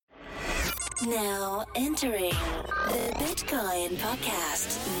Now entering the Bitcoin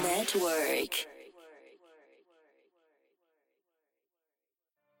Podcast Network.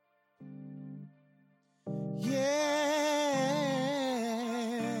 Yeah.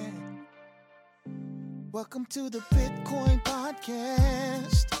 Welcome to the Bitcoin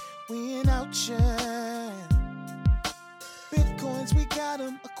Podcast. We in outshine. Bitcoins, we got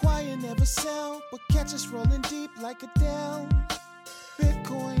them. Acquire, never sell. But catch us rolling deep like Adele.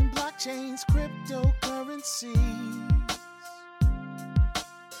 Bitcoin, blockchains, cryptocurrencies.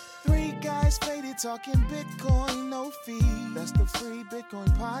 Three guys faded talking Bitcoin, no fee. That's the free Bitcoin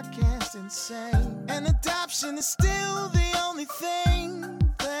podcast, insane. And adoption is still the only thing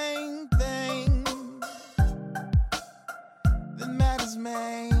that matters,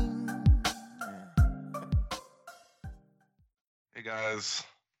 man. Hey guys,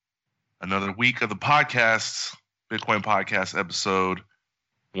 another week of the podcast, Bitcoin Podcast episode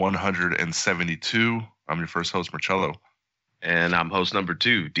 172. I'm your first host, Marcello. And I'm host number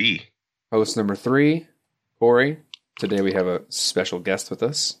 2, D. Host number 3, Corey. Today we have a special guest with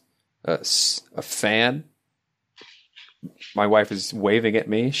us, a fan. My wife is waving at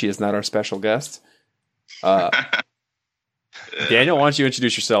me. She is not our special guest. Daniel, why don't you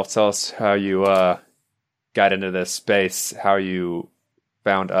introduce yourself? Tell us how you got into this space, how you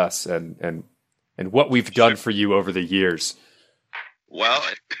found us, and what we've done for you over the years. Well,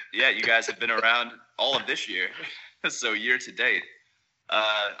 yeah, you guys have been around all of this year, so year to date.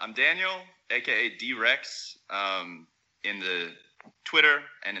 I'm Daniel, a.k.a. D-Rex, in the Twitter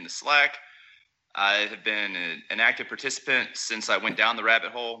and in the Slack. I have been an active participant since I went down the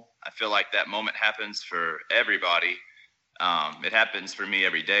rabbit hole. I feel like that moment happens for everybody. It happens for me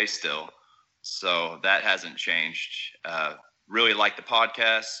every day still, so that hasn't changed. Really like the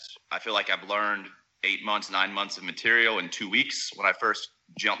podcast. I feel like I've learned 8 months, 9 months of material in 2 weeks. When I first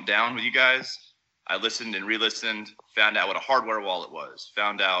jumped down with you guys, I listened and re-listened, found out what a hardware wallet was,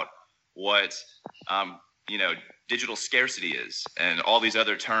 found out what, digital scarcity is, and all these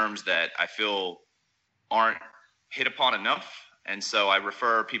other terms that I feel aren't hit upon enough. And so I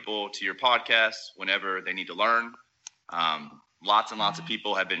refer people to your podcast whenever they need to learn. Lots and lots of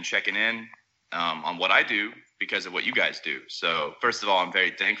people have been checking in on what I do because of what you guys do. So first of all, I'm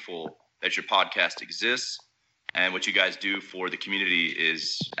very thankful that your podcast exists, and what you guys do for the community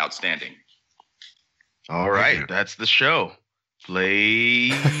is outstanding. All right, that's the show. Play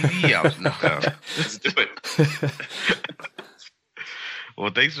the outro. Let's do it. Well,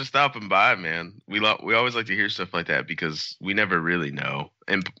 thanks for stopping by, man. We always like to hear stuff like that because we never really know.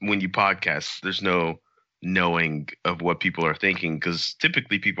 And when you podcast, there's no knowing of what people are thinking, because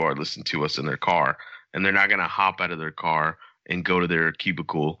typically people are listening to us in their car, and they're not going to hop out of their car and go to their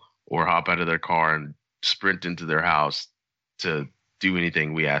cubicle or hop out of their car and sprint into their house to do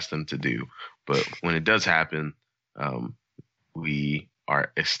anything we ask them to do. But when it does happen, we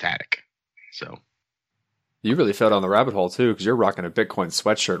are ecstatic. So You really fell down the rabbit hole too, because you're rocking a Bitcoin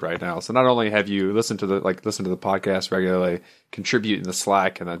sweatshirt right now. So not only have you listened to the podcast regularly, contribute in the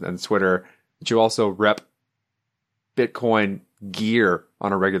Slack and Twitter, but you also rep Bitcoin gear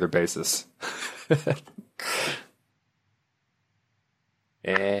on a regular basis.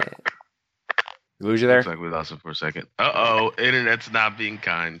 And lose you there? Looks like we lost it for a second. Uh-oh, internet's not being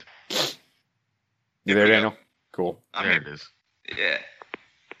kind. You there, Daniel? Cool. There it is. Yeah.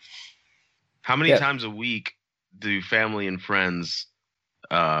 How many times a week do family and friends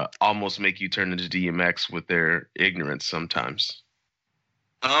almost make you turn into DMX with their ignorance sometimes?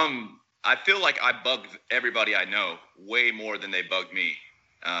 I feel like I bug everybody I know way more than they bug me.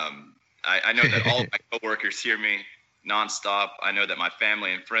 I know that all of my coworkers hear me nonstop. I know that my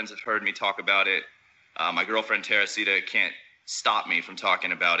family and friends have heard me talk about it. My girlfriend Teresita can't stop me from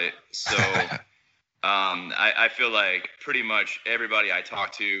talking about it. So I feel like pretty much everybody I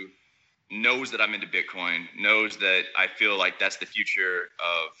talk to knows that I'm into Bitcoin, knows that I feel like that's the future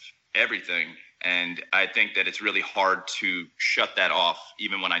of everything. And I think that it's really hard to shut that off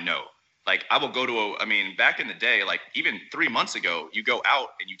even when I know. Like, I will go to back in the day, like even 3 months ago, you go out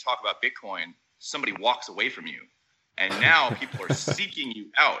and you talk about Bitcoin, somebody walks away from you. And now people are seeking you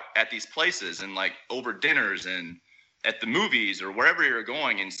out at these places and like over dinners and at the movies or wherever you're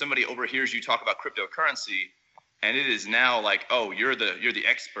going, and somebody overhears you talk about cryptocurrency, and it is now like, oh, you're the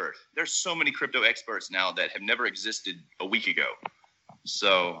expert. There's so many crypto experts now that have never existed a week ago.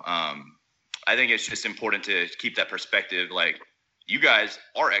 So I think it's just important to keep that perspective. Like, you guys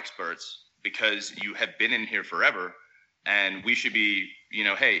are experts because you have been in here forever, and we should be,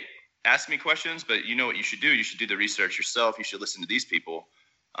 hey, ask me questions, but you know what you should do? You should do the research yourself. You should listen to these people,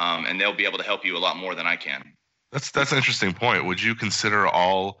 and they'll be able to help you a lot more than I can. That's an interesting point. Would you consider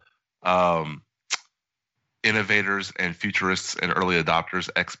all um, innovators and futurists and early adopters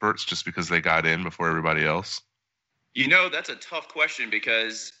experts just because they got in before everybody else? That's a tough question,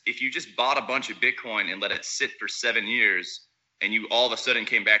 because if you just bought a bunch of Bitcoin and let it sit for 7 years and you all of a sudden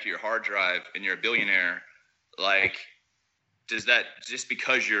came back to your hard drive and you're a billionaire, like, does that, just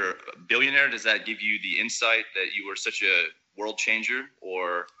because you're a billionaire, does that give you the insight that you were such a world changer?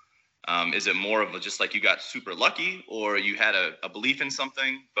 Or is it more of just like you got super lucky, or you had a belief in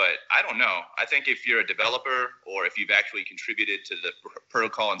something? But I don't know. I think if you're a developer, or if you've actually contributed to the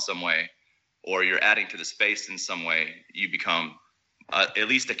protocol in some way, or you're adding to the space in some way, you become at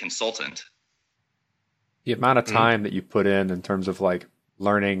least a consultant. The amount of time that you put in terms of like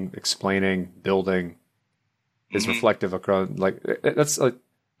learning, explaining, building is reflective across, like, that's like,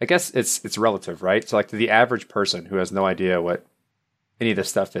 I guess it's relative, right? So like to the average person who has no idea what any of this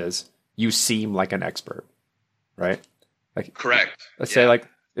stuff is, you seem like an expert, right? Like, correct. Let's say like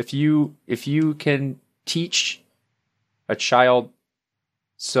if you can teach a child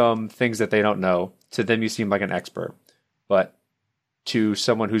some things that they don't know, to them you seem like an expert. But to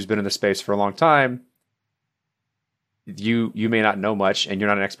someone who's been in the space for a long time, you may not know much, and you're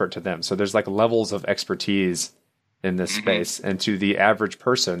not an expert to them. So there's like levels of expertise in this space. And to the average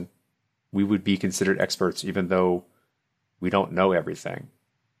person, we would be considered experts even though we don't know everything.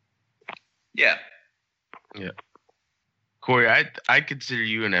 Yeah. Yeah. Corey, I consider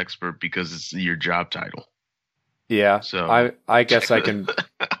you an expert because it's your job title. Yeah. So I guess I can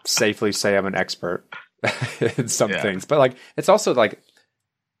safely say I'm an expert in some things. But like, it's also like,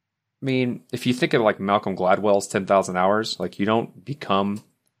 I mean, if you think of like Malcolm Gladwell's 10,000 hours, like you don't become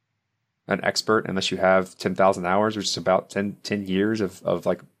an expert unless you have 10,000 hours, which is about 10 years of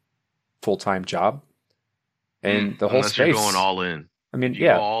like full-time job. And the whole unless space, you're going all in. I mean, if you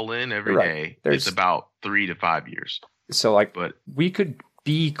go all in every day, There's, it's about 3 to 5 years. So like, but we could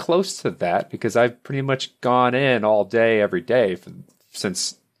be close to that because I've pretty much gone in all day, every day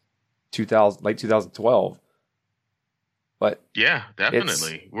since late 2012. But yeah,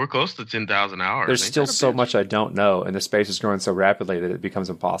 definitely. We're close to 10,000 hours. There's still so much I don't know, and the space is growing so rapidly that it becomes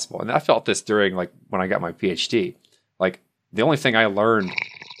impossible. And I felt this during like when I got my PhD. Like the only thing I learned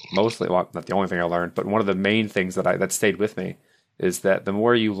mostly, well, not the only thing I learned, but one of the main things that stayed with me is that the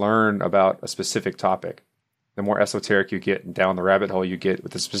more you learn about a specific topic, the more esoteric you get down the rabbit hole you get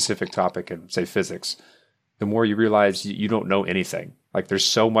with a specific topic in, say, physics, the more you realize you don't know anything. Like there's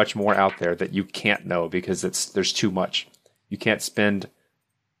so much more out there that you can't know because there's too much. You can't spend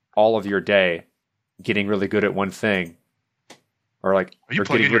all of your day getting really good at one thing, or like you're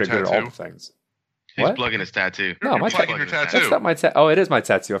getting really good at all the things. He's plugging his tattoo. No, my tattoo. That's not my tattoo. Oh, it is my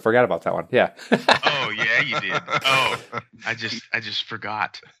tattoo. I forgot about that one. Yeah. Oh yeah, you did. Oh, I just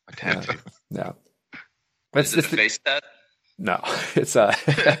forgot my tattoo. No. Is it a face tat? No, it's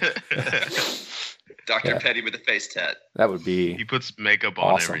Dr. Petty with a face tat. That would be. He puts makeup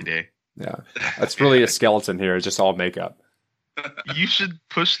awesome. on every day. Yeah, that's really a skeleton here. It's just all makeup. You should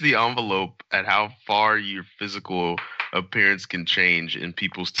push the envelope at how far your physical appearance can change and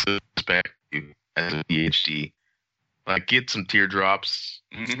people still respect you as a PhD. Like get some teardrops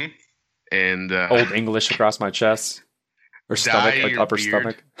and Old English across my chest or stomach, like upper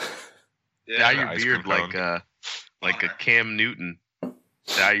stomach. Dye your beard like a Cam Newton.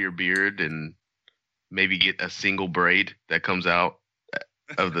 Dye your beard and maybe get a single braid that comes out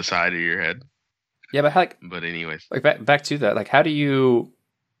of the side of your head. Yeah, but anyways, like back to that, like how do you,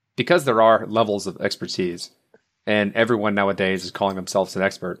 because there are levels of expertise and everyone nowadays is calling themselves an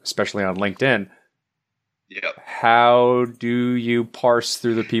expert, especially on LinkedIn. Yep. How do you parse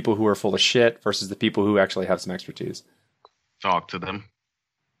through the people who are full of shit versus the people who actually have some expertise? Talk to them.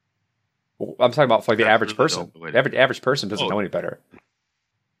 I'm talking about for like the average person. The average person doesn't know any better.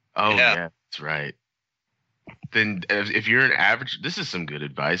 Oh yeah, that's right. Then if you're an average, this is some good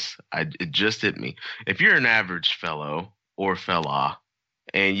advice. It just hit me. If you're an average fellow or fella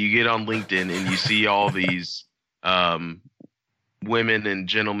and you get on LinkedIn and you see all these women and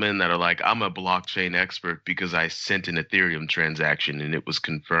gentlemen that are like, I'm a blockchain expert because I sent an Ethereum transaction and it was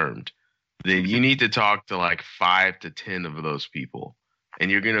confirmed, then you need to talk to like 5 to 10 of those people. And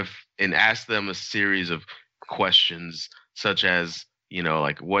you're going to ask them a series of questions such as,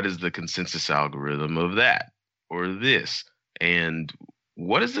 like what is the consensus algorithm of that or this? And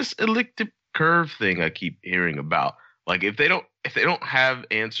what is this elliptic curve thing I keep hearing about? Like if they don't have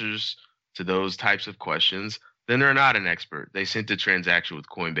answers to those types of questions, then they're not an expert. They sent a transaction with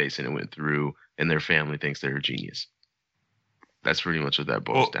Coinbase and it went through and their family thinks they're a genius. That's pretty much what that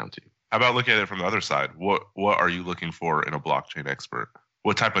boils down to. How about looking at it from the other side? What are you looking for in a blockchain expert?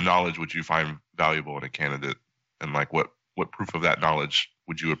 What type of knowledge would you find valuable in a candidate? And like what what proof of that knowledge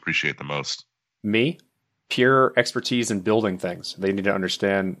would you appreciate the most? Me, pure expertise in building things. They need to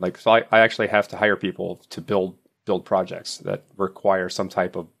understand. Like, so I actually have to hire people to build projects that require some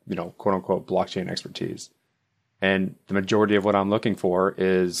type of, quote unquote, blockchain expertise. And the majority of what I'm looking for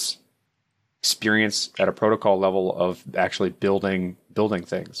is experience at a protocol level of actually building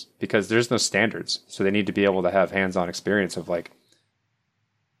things, because there's no standards. So they need to be able to have hands-on experience of like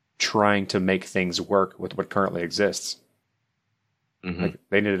trying to make things work with what currently exists. Mm-hmm. Like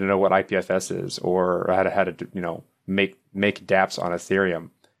they need to know what IPFS is, or how to make dApps on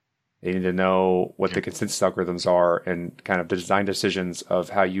Ethereum. They need to know what the consensus algorithms are and kind of the design decisions of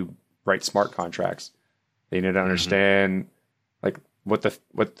how you write smart contracts. They need to understand like what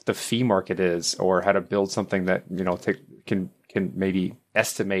the fee market is, or how to build something that can maybe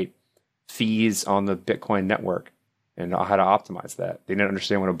estimate fees on the Bitcoin network and how to optimize that. They need to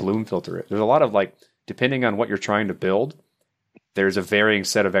understand what a Bloom filter is. There's a lot of like, depending on what you're trying to build, there's a varying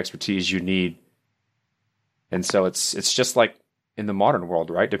set of expertise you need. And so it's just like in the modern world,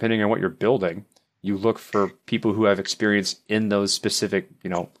 right? Depending on what you're building, you look for people who have experience in those specific,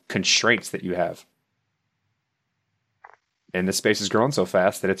 constraints that you have. And the space has grown so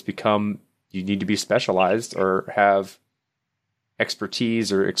fast that it's become, you need to be specialized or have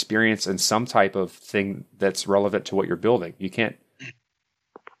expertise or experience in some type of thing that's relevant to what you're building. You can't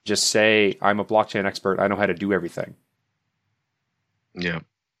just say, I'm a blockchain expert, I know how to do everything. Yeah,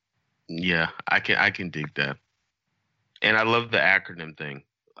 I can dig that. And I love the acronym thing.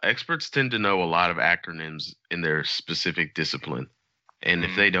 Experts tend to know a lot of acronyms in their specific discipline. And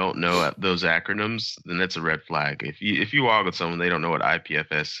if they don't know those acronyms, then that's a red flag. If you walk with someone, they don't know what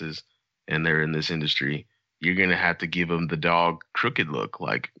IPFS is, and they're in this industry, you're going to have to give them the dog crooked look,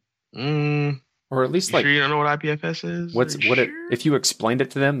 like, or at least sure you don't know what IPFS is? If you explained it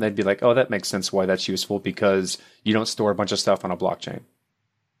to them, they'd be like, oh, that makes sense why that's useful, because you don't store a bunch of stuff on a blockchain.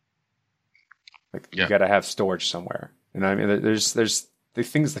 Like you got to have storage somewhere. And I mean, there's the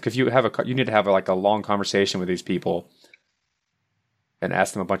things like if you need to have a long conversation with these people and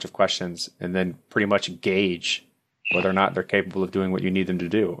ask them a bunch of questions, and then pretty much gauge whether or not they're capable of doing what you need them to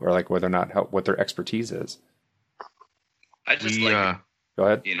do, or like whether or not what their expertise is. I just go ahead. Go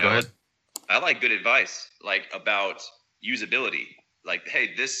ahead. I like good advice, like about usability. Like,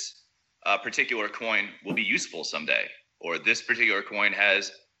 hey, this particular coin will be useful someday, or this particular coin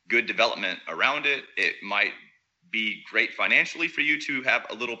has good development around it. It might be great financially for you to have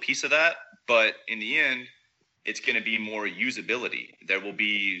a little piece of that, but in the end, it's going to be more usability. There will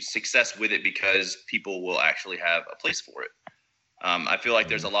be success with it because people will actually have a place for it. I feel like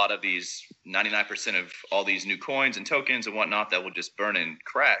there's a lot of these 99% of all these new coins and tokens and whatnot that will just burn and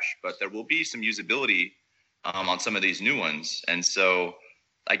crash, but there will be some usability on some of these new ones. And so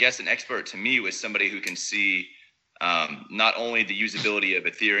I guess an expert to me was somebody who can see not only the usability of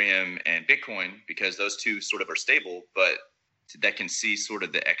Ethereum and Bitcoin, because those two sort of are stable, but that can see sort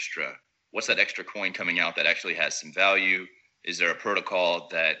of the extra. What's that extra coin coming out that actually has some value? Is there a protocol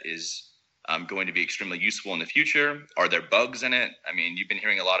that is going to be extremely useful in the future? Are there bugs in it? I mean, you've been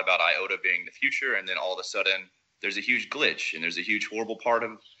hearing a lot about IOTA being the future, and then all of a sudden there's a huge glitch and there's a huge horrible part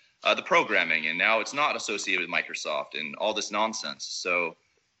of the programming, and now it's not associated with Microsoft and all this nonsense. So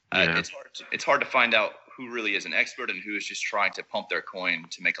it's hard to find out who really is an expert and who is just trying to pump their coin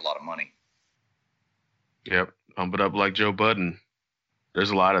to make a lot of money. Yep, pump it up like Joe Budden.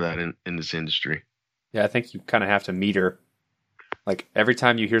 There's a lot of that in this industry. Yeah, I think you kind of have to meter. Like every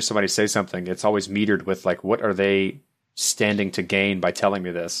time you hear somebody say something, it's always metered with like, what are they standing to gain by telling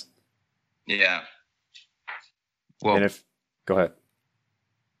me this? Yeah. Well, go ahead.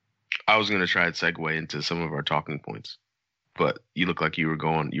 I was going to try to segue into some of our talking points, but you look like you were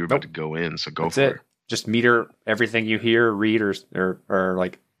about to go in, so go for it. Just meter everything you hear, read, or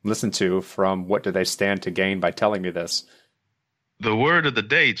like listen to from what do they stand to gain by telling me this. The word of the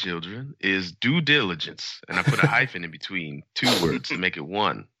day, children, is due diligence. And I put a hyphen in between two words to make it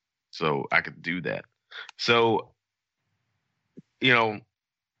one. So I could do that. So, it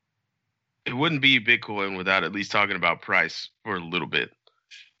wouldn't be Bitcoin without at least talking about price for a little bit.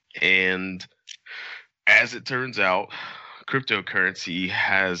 And as it turns out, cryptocurrency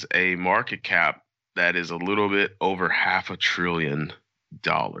has a market cap that is a little bit over $500 billion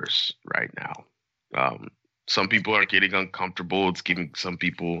right now. Some people are getting uncomfortable. It's giving some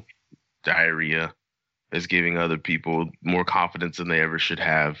people diarrhea. It's giving other people more confidence than they ever should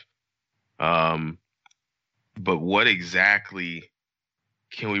have. But what exactly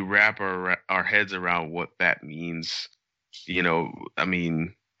can we wrap our heads around what that means? I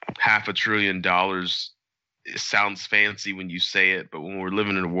mean, $500 billion it sounds fancy when you say it, but when we're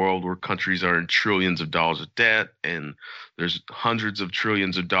living in a world where countries are in trillions of dollars of debt and there's hundreds of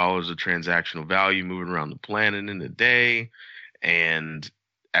trillions of dollars of transactional value moving around the planet in a day, and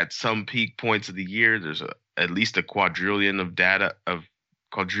at some peak points of the year, there's at least a quadrillion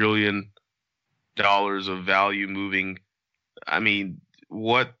dollars of value moving. I mean,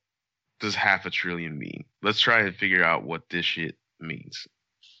 what does half a trillion mean? Let's try and figure out what this shit means.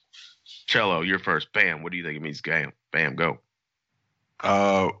 Cello, you're first. Bam. What do you think it means? Bam, go.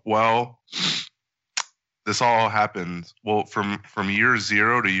 Well, this all happened. Well, from year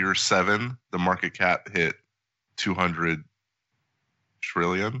 0 to year 7, the market cap hit 200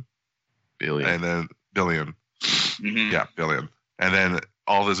 trillion. Billion. And then billion. Mm-hmm. Yeah, billion. And then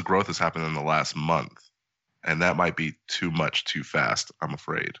all this growth has happened in the last month. And that might be too much too fast, I'm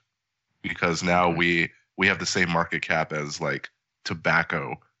afraid. Because now we have the same market cap as like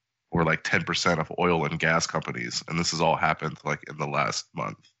tobacco or like 10% of oil and gas companies. And this has all happened like in the last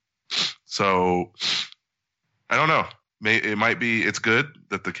month. So I don't know. It's good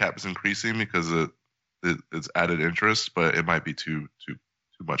that the cap is increasing because it's added interest, but it might be too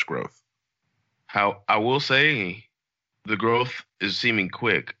much growth. How I will say the growth is seeming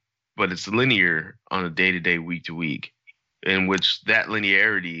quick, but it's linear on a day-to-day, week-to-week, in which that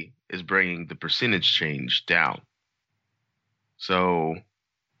linearity is bringing the percentage change down. So,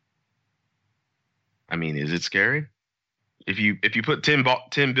 I mean, is it scary? If you put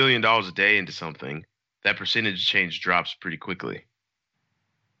 $10 billion a day into something, that percentage change drops pretty quickly.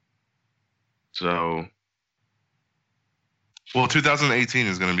 So, well, 2018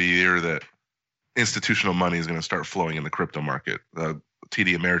 is going to be a year that institutional money is going to start flowing in the crypto market.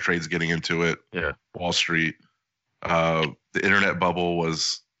 TD Ameritrade's getting into it. Yeah. Wall Street. The internet bubble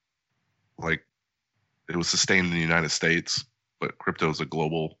was like, it was sustained in the United States, but crypto is a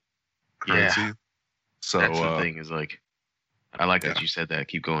global currency. Yeah. So that's the thing is like, I like that you said that.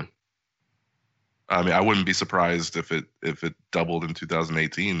 Keep going. I mean, I wouldn't be surprised if it doubled in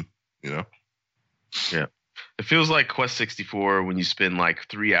 2018, you know? Yeah. It feels like Quest 64 when you spend like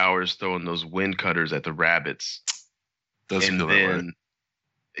 3 hours throwing those wind cutters at the rabbits. Does and feel then, that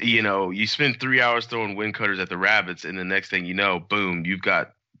way. You know, you spend 3 hours throwing wind cutters at the rabbits, and the next thing you know, boom, you've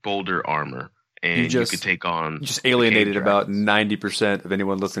got boulder armor, and you could take on. You just alienated about 90% of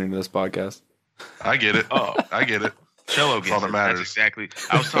anyone listening to this podcast. I get it. I get it. Cello gets all that it. matters. That's exactly.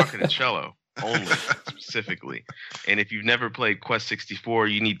 I was talking to Cello only specifically. And if you've never played Quest 64,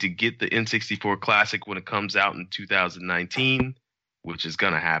 you need to get the N64 Classic when it comes out in 2019, which is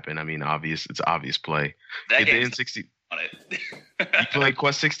gonna happen. I mean, it's obvious play. That get the game's N60. on it. You played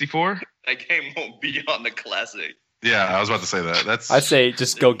Quest 64? That game won't be on the classic. Yeah, I was about to say that. I say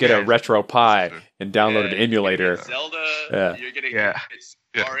just go get a Retro Pi and download an emulator. Zelda. Yeah. You're getting Yeah.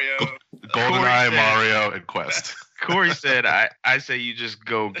 Mario. GoldenEye, Mario, and Quest. Corey said, I say you just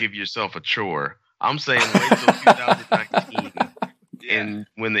go give yourself a chore. I'm saying wait till 2019. And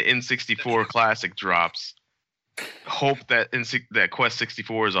when the N64 Classic drops, hope that that Quest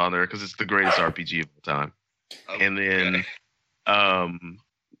 64 is on there because it's the greatest RPG of all time. Okay. And then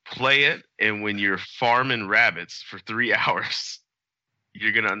play it, and when you're farming rabbits for 3 hours,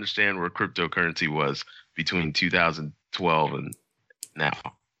 you're going to understand where cryptocurrency was between 2012 and now.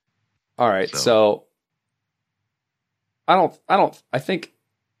 All right, so I think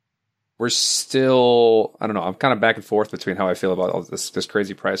we're still, I don't know, I'm kind of back and forth between how I feel about all this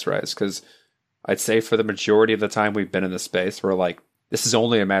crazy price rise, because I'd say for the majority of the time we've been in this space, we're like, this is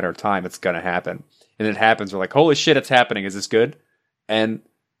only a matter of time, it's going to happen. And it happens, we're like, holy shit, it's happening, is this good?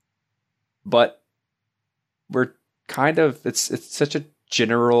 But we're kind of, it's such a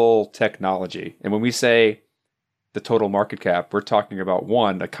general technology. And when we say the total market cap, we're talking about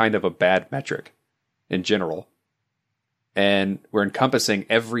a kind of a bad metric in general. And we're encompassing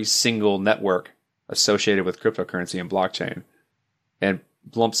every single network associated with cryptocurrency and blockchain and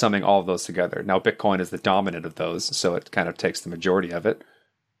lump summing all of those together. Now, Bitcoin is the dominant of those, so it kind of takes the majority of it.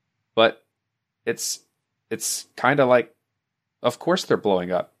 But it's kind of like, of course they're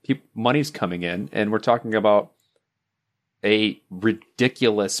blowing up. Money's coming in, and we're talking about a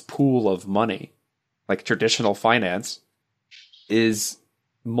ridiculous pool of money. Like traditional finance is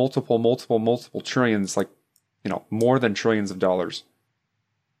multiple trillions, like, more than trillions of dollars.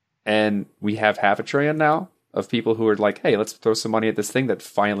 And we have $500 billion now of people who are like, hey, let's throw some money at this thing that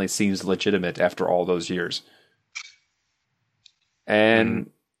finally seems legitimate after all those years.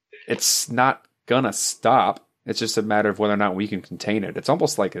 And it's not gonna stop. It's just a matter of whether or not we can contain it. It's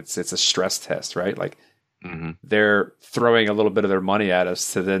almost like it's a stress test, right? Like they're throwing a little bit of their money at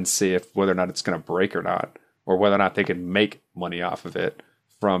us to then see if whether or not it's going to break or not, or whether or not they can make money off of it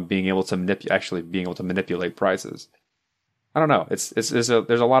from being able to manipulate prices. I don't know. There's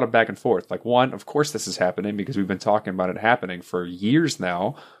a lot of back and forth. Like, one, of course this is happening because we've been talking about it happening for years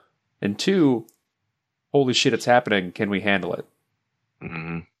now. And two, holy shit, it's happening. Can we handle it?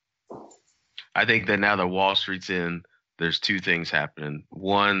 Mm-hmm. I think that now that Wall Street's in, there's two things happening.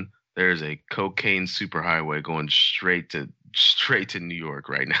 One, there's a cocaine superhighway going straight to New York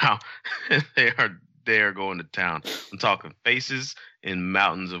right now. they are going to town. I'm talking faces in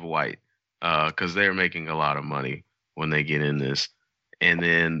mountains of white, because they're making a lot of money when they get in this. And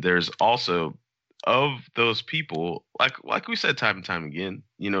then there's also, of those people, like we said time and time again,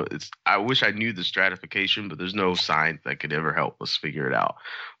 I wish I knew the stratification, but there's no science that could ever help us figure it out.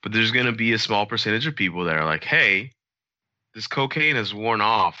 But there's going to be a small percentage of people that are like, hey, this cocaine has worn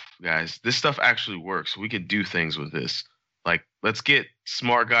off, guys. This stuff actually works. We could do things with this. Like, let's get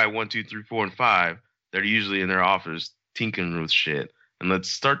smart guy 1, 2, 3, 4, and 5 that are usually in their office tinkering with shit, and let's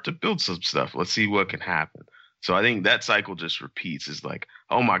start to build some stuff. Let's see what can happen. So I think that cycle just repeats. It's like,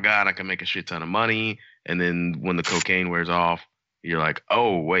 oh my God, I can make a shit ton of money. And then when the cocaine wears off, you're like,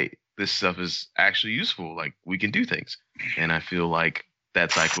 oh, wait, this stuff is actually useful. Like, we can do things. And I feel like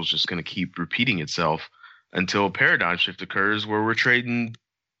that cycle is just going to keep repeating itself until a paradigm shift occurs where we're trading,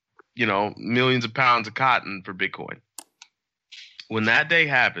 millions of pounds of cotton for Bitcoin. When that day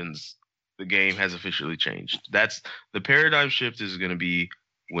happens, the game has officially changed. That's the paradigm shift is going to be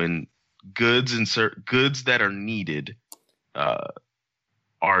when goods that are needed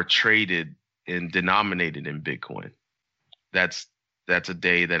are traded and denominated in Bitcoin. That's a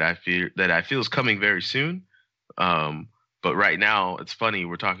day that I feel is coming very soon. But right now, it's funny,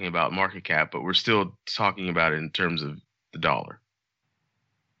 we're talking about market cap, but we're still talking about it in terms of the dollar.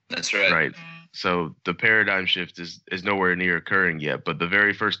 That's right. Right. So the paradigm shift is nowhere near occurring yet. But the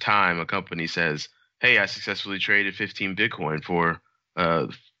very first time a company says, hey, I successfully traded 15 Bitcoin for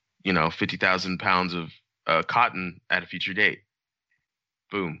 50,000 pounds of cotton at a future date.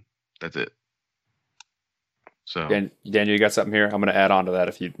 Boom. That's it. So Daniel, you got something here? I'm going to add on to that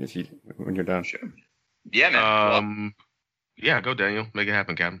if you when you're done. Sure. Yeah, man. Yeah, go Daniel. Make it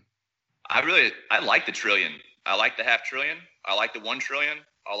happen, Captain. I like the trillion. I like the half trillion. I like the 1 trillion.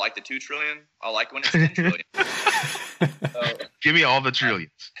 I like the 2 trillion. I like when it's 10 trillion. Give me all the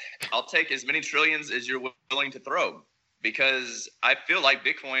trillions. I'll take as many trillions as you're willing to throw, because I feel like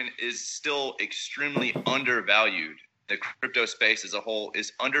Bitcoin is still extremely undervalued. The crypto space as a whole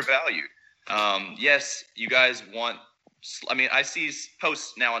is undervalued. Yes, you guys want, I see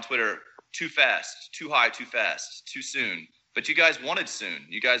posts now on Twitter, too fast, too high, too fast, too soon. But you guys wanted soon.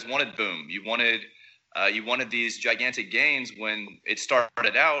 You guys wanted boom. You wanted these gigantic gains when it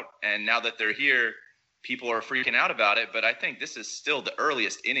started out, and now that they're here, people are freaking out about it. But I think this is still the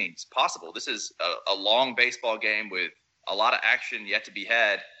earliest innings possible. This is a long baseball game with a lot of action yet to be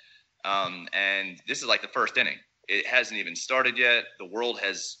had, and this is like the first inning. It hasn't even started yet. The world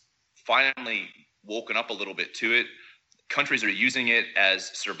has finally woken up a little bit to it. Countries are using it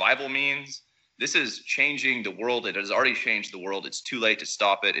as survival means. This is changing the world. It has already changed the world. It's too late to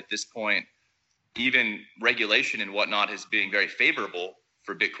stop it at this point. Even regulation and whatnot is being very favorable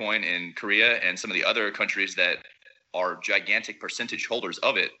for Bitcoin in Korea and some of the other countries that are gigantic percentage holders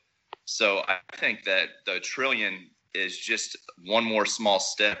of it. So I think that the trillion is just one more small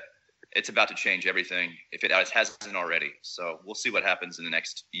step. It's about to change everything if it hasn't already. So we'll see what happens in the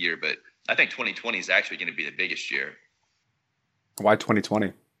next year. But I think 2020 is actually going to be the biggest year. Why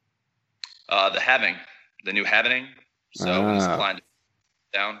 2020? The new halving. So it's climbed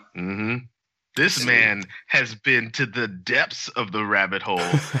down. Mm-hmm. This man has been to the depths of the rabbit hole,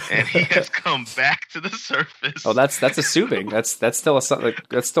 and he has come back to the surface. Oh, that's assuming. That's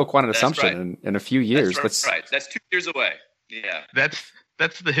still quite an assumption. Right. In a few years. That's right. That's 2 years away. Yeah.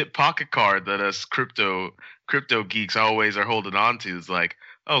 That's the hip pocket card that us crypto geeks always are holding on to. It's like,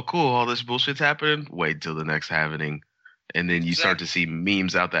 oh, cool, all this bullshit's happening. Wait till the next happening, and then you start to see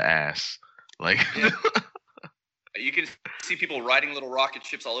memes out the ass. Like, yeah. You can see people riding little rocket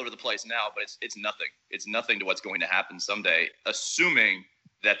ships all over the place now, but it's nothing. It's nothing to what's going to happen someday, assuming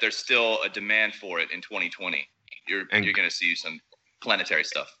that there's still a demand for it in 2020. You're going to see some planetary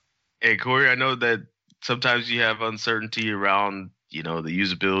stuff. Hey, Corey, I know that sometimes you have uncertainty around, the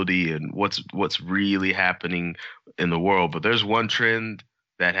usability and what's really happening in the world, but there's one trend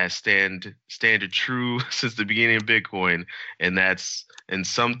that has standed true since the beginning of Bitcoin, and that's in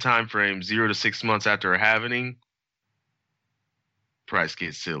some time frame, 0 to 6 months after a halving, price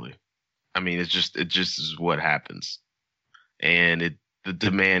gets silly. I mean, it just is what happens, and the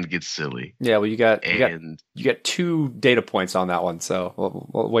demand gets silly. Yeah, well, you got 2 data points on that one, so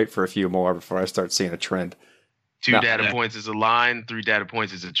we'll wait for a few more before I start seeing a trend. Two No. data points is a line. 3 data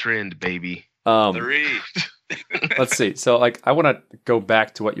points is a trend, baby. 3. Let's see. So, like, I want to go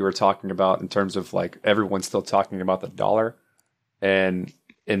back to what you were talking about in terms of like everyone's still talking about the dollar, and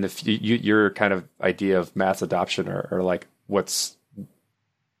in your kind of idea of mass adoption, or like what's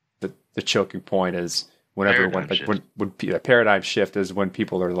the choking point is when everyone like when a paradigm shift is when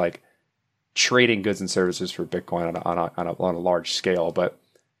people are like trading goods and services for Bitcoin on a large scale. But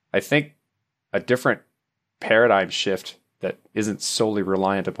I think a different paradigm shift that isn't solely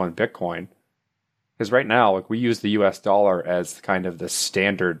reliant upon Bitcoin. Because right now, like we use the U.S. dollar as kind of the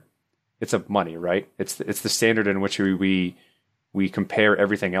standard. It's a money, right? It's the standard in which we compare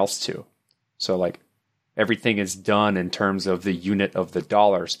everything else to. So like everything is done in terms of the unit of the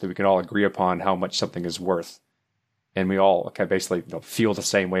dollar, so that we can all agree upon how much something is worth, and we all kind of basically feel the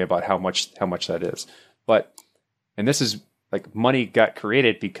same way about how much that is. And this is like money got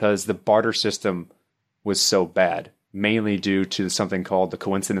created because the barter system was so bad, mainly due to something called the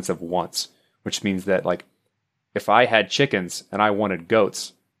coincidence of wants. Which means that, like, if I had chickens and I wanted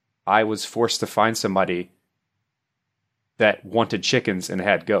goats, I was forced to find somebody that wanted chickens and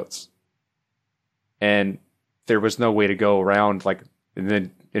had goats. And there was no way to go around, like, and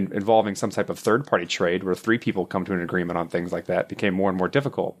then involving some type of third-party trade where 3 people come to an agreement on things like that became more and more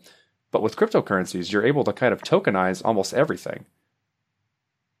difficult. But with cryptocurrencies, you're able to kind of tokenize almost everything.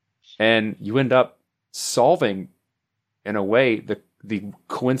 And you end up solving, in a way, the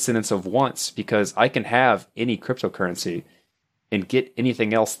coincidence of wants, because I can have any cryptocurrency and get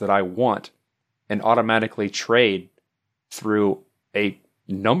anything else that I want and automatically trade through a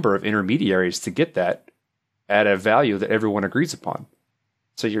number of intermediaries to get that at a value that everyone agrees upon.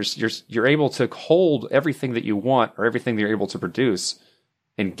 So you're able to hold everything that you want, or everything that you're able to produce,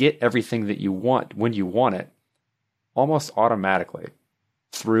 and get everything that you want when you want it almost automatically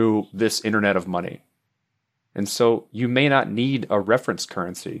through this internet of money. And so you may not need a reference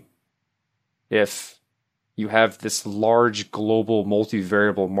currency if you have this large global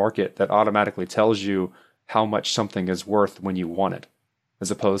multivariable market that automatically tells you how much something is worth when you want it,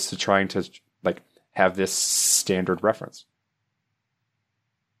 as opposed to trying to like have this standard reference.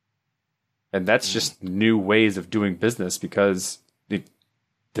 And that's just new ways of doing business because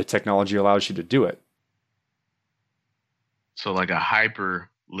the technology allows you to do it. So like a hyper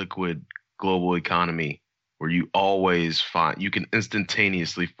liquid global economy where you you can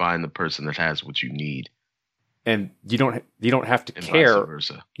instantaneously find the person that has what you need. And you don't have to and care. Vice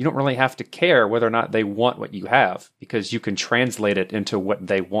versa. You don't really have to care whether or not they want what you have, because you can translate it into what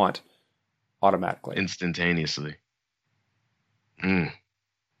they want automatically. Instantaneously. I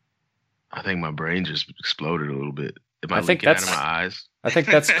think my brain just exploded a little bit. Am I leaking out of my eyes? I think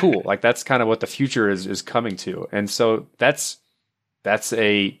that's cool. Like that's kind of what the future is coming to. And so that's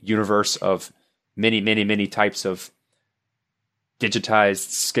a universe of many types of digitized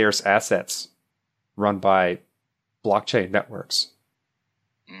scarce assets run by blockchain networks,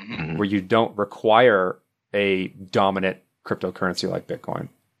 where you don't require a dominant cryptocurrency like Bitcoin,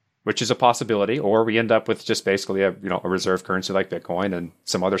 which is a possibility, or we end up with just basically a reserve currency like Bitcoin and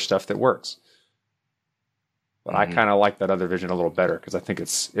some other stuff that works. But I kind of like that other vision a little better, because I think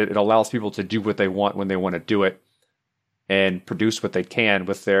it allows people to do what they want when they want to do it, and produce what they can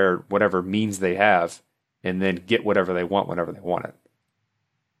with their whatever means they have, and then get whatever they want whenever they want it.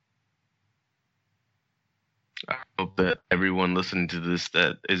 I hope that everyone listening to this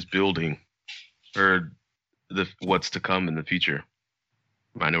that is building heard what's to come in the future.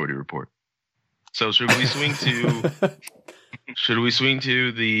 Minority Report. So should we swing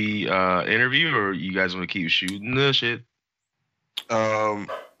to the interview, or you guys want to keep shooting the shit?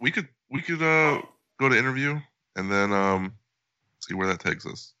 We could go to interview and then see where that takes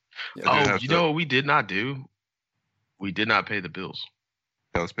us. Yeah. What we did not do? We did not pay the bills.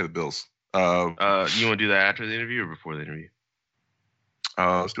 Yeah, let's pay the bills. You want to do that after the interview or before the interview?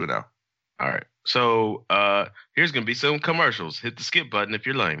 Let's do it now. All right. So here's gonna be some commercials. Hit the skip button if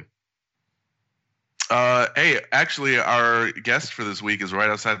you're lame. Hey, actually, our guest for this week is right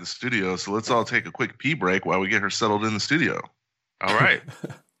outside the studio, so let's all take a quick pee break while we get her settled in the studio. All right.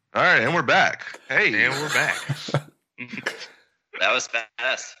 All right, and we're back. Hey. And we're back. That was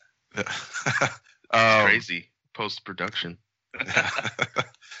fast. Crazy post-production.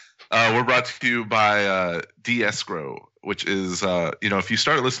 We're brought to you by de-escrow, which is, if you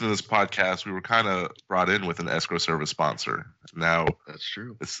started listening to this podcast, we were kind of brought in with an escrow service sponsor. Now that's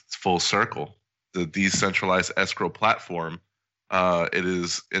true. It's full circle. The decentralized escrow platform, it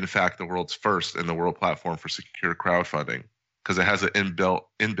is, in fact, the world's first in the world platform for secure crowdfunding, because it has an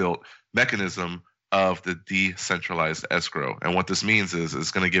inbuilt mechanism of the decentralized escrow. And what this means is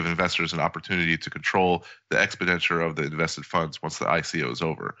it's going to give investors an opportunity to control the expenditure of the invested funds once the ICO is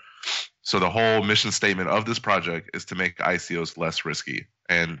over. So the whole mission statement of this project is to make ICOs less risky.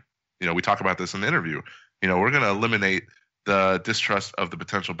 And, we talk about this in the interview. We're going to eliminate the distrust of the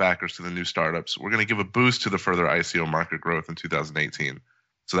potential backers to the new startups. We're going to give a boost to the further ICO market growth in 2018.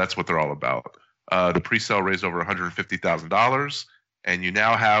 So that's what they're all about. The pre-sale raised over $150,000. And you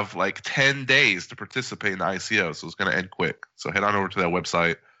now have like 10 days to participate in the ICO. So it's going to end quick. So head on over to that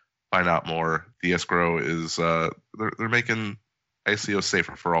website, find out more. The escrow is, they're making ICO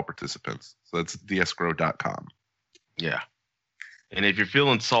safer for all participants. So that's theescrow.com. Yeah. And if you're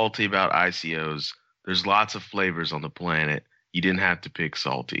feeling salty about ICOs, there's lots of flavors on the planet. You didn't have to pick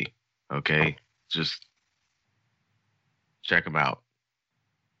salty. Okay? Just check them out.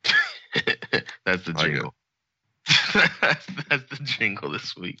 That's the jingle. That's the jingle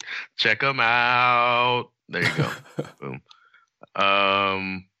this week. Check them out. There you go. Boom.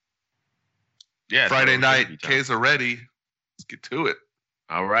 Yeah. Friday night. K's are ready. Let's get to it.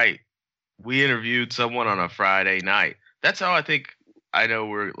 All right. We interviewed someone on a Friday night. That's how I know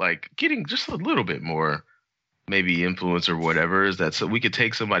we're like getting just a little bit more maybe influence or whatever, is that so we could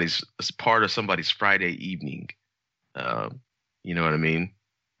take part of somebody's Friday evening. You know what I mean?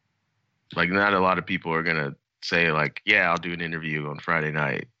 Like, not a lot of people are going to say like, yeah, I'll do an interview on Friday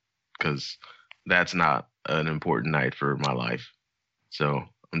night, because that's not an important night for my life. So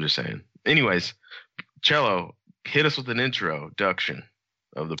I'm just saying. Anyways, Cello, hit us with an introduction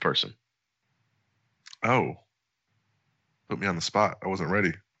of the person. Oh, put me on the spot. I wasn't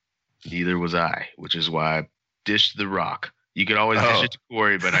ready. Neither was I, which is why I dished the rock. You could always dish it to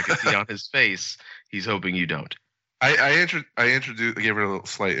Corey, but I can see on his face he's hoping you don't. I gave her a little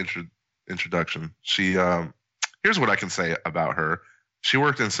slight introduction. She here's what I can say about her. She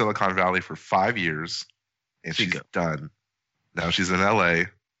worked in Silicon Valley for 5 years, and she's done. Now she's in LA,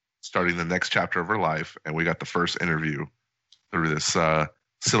 starting the next chapter of her life, and we got the first interview through this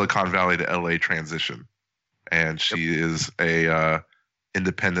Silicon Valley to LA transition. And she is a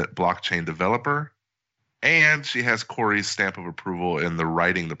independent blockchain developer, and she has Corey's stamp of approval in the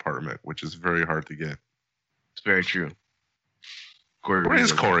writing department, which is very hard to get. It's very true. Where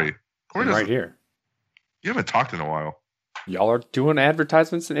is Corey? Corey right here. You haven't talked in a while. Y'all are doing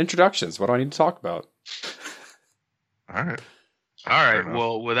advertisements and introductions. What do I need to talk about? All right.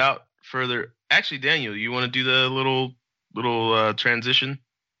 Well, without further, actually, Daniel, you want to do the little transition?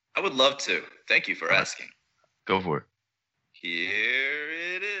 I would love to. Thank you for asking. Go for it. Here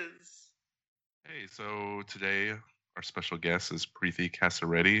it is. Hey, so today our special guest is Preeti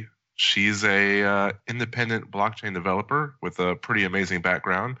Casaretti. She's a independent blockchain developer with a pretty amazing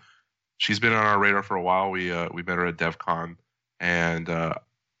background. She's been on our radar for a while. We met her at DevCon, and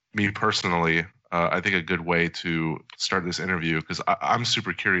me personally, I think a good way to start this interview, because I'm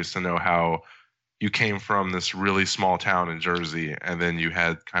super curious to know how you came from this really small town in Jersey, and then you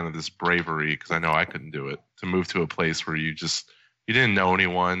had kind of this bravery, because I know I couldn't do it, to move to a place where you didn't know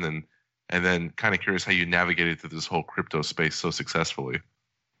anyone, and then kind of curious how you navigated through this whole crypto space so successfully.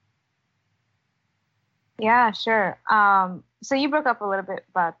 Yeah, sure. So you broke up a little bit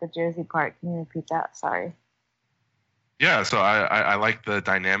about the Jersey part. Can you repeat that? Sorry. Yeah, so I like the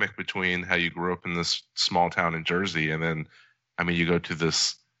dynamic between how you grew up in this small town in Jersey, and then, I mean, you go to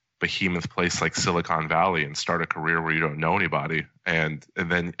this behemoth place like Silicon Valley and start a career where you don't know anybody, and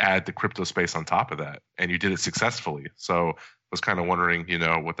then add the crypto space on top of that, and you did it successfully. So I was kind of wondering,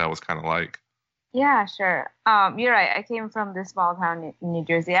 what that was kind of like. Yeah, sure. You're right. I came from this small town in New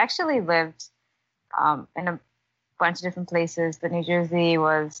Jersey. I actually lived in a bunch of different places, but New Jersey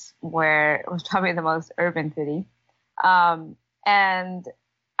was probably the most urban city. And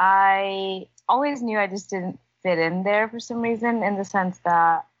I always knew I just didn't fit in there for some reason, in the sense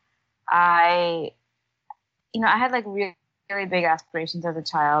that I had like really, really big aspirations as a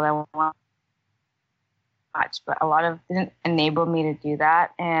child. I wanted much, but a lot of didn't enable me to do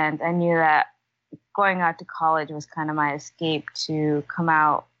that. And I knew that going out to college was kind of my escape to come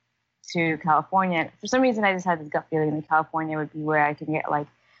out to California. For some reason, I just had this gut feeling that California would be where I could get like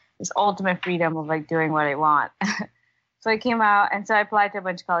this ultimate freedom of like doing what I want. So I came out, and so I applied to a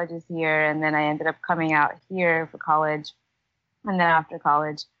bunch of colleges here, and then I ended up coming out here for college. And then after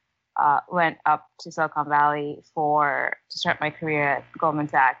college, went up to Silicon Valley to start my career at Goldman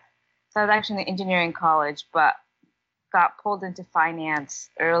Sachs. So I was actually in engineering college, but got pulled into finance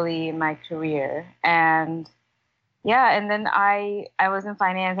early in my career. And yeah, and then I was in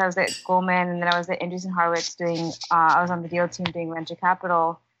finance. I was at Goldman, and then I was at Andreessen Horowitz I was on the deal team doing venture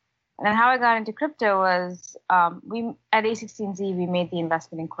capital. And then how I got into crypto was, we at A16Z, we made the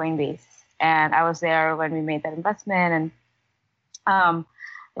investment in Coinbase. and I was there when we made that investment, and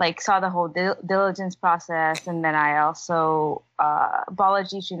like saw the whole diligence process. And then I also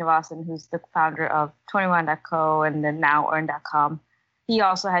Balaji Srinivasan, who's the founder of 21.co and then now Earn.com, he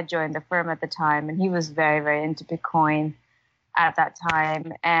also had joined the firm at the time, and he was very, very into Bitcoin at that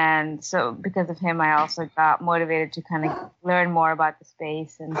time. And so because of him, I also got motivated to kind of learn more about the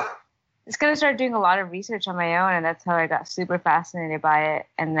space, and just kind of started doing a lot of research on my own. And that's how I got super fascinated by it.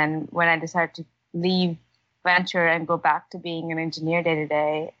 And then when I decided to leave venture and go back to being an engineer day to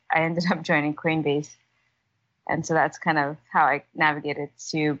day, I ended up joining Coinbase. And so that's kind of how I navigated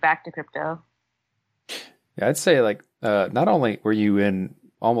back to crypto. Yeah, I'd say like not only were you in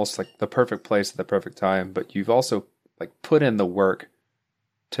almost like the perfect place at the perfect time, but you've also like put in the work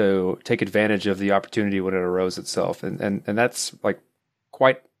to take advantage of the opportunity when it arose itself. And that's like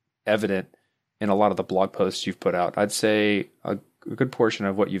quite evident in a lot of the blog posts you've put out. I'd say a good portion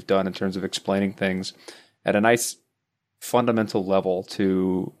of what you've done in terms of explaining things at a nice fundamental level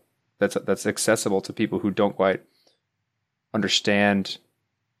that's accessible to people who don't quite understand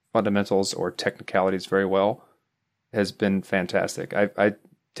fundamentals or technicalities very well has been fantastic. I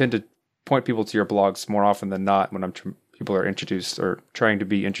tend to point people to your blogs more often than not when people are introduced or trying to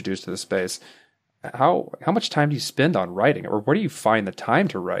be introduced to the space. How much time do you spend on writing, or where do you find the time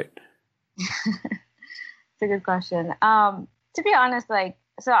to write? It's a good question. To be honest,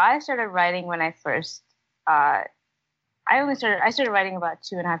 so I started writing when I first. I started writing about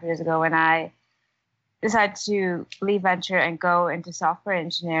 2.5 years ago when I decided to leave venture and go into software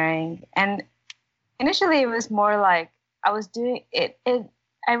engineering. And initially, it was more like I was doing it.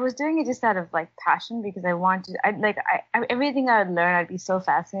 I was doing it just out of like passion, because I wanted. Everything I would learn, I'd be so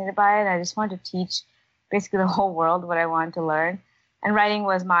fascinated by it. And I just wanted to teach basically the whole world what I wanted to learn. And writing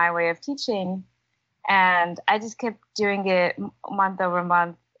was my way of teaching. And I just kept doing it month over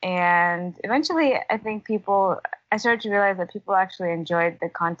month. And eventually, I think I started to realize that people actually enjoyed the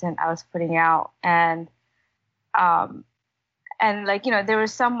content I was putting out. And there were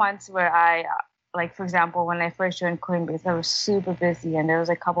some months where I, for example, when I first joined Coinbase, I was super busy, and there was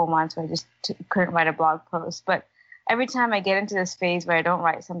a couple months where I just couldn't write a blog post. But every time I get into this phase where I don't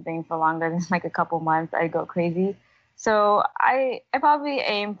write something for longer than like a couple months, I go crazy. So I probably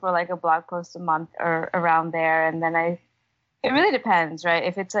aim for like a blog post a month or around there, and then it really depends, right?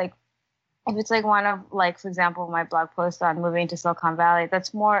 If it's like one of for example, my blog post on moving to Silicon Valley,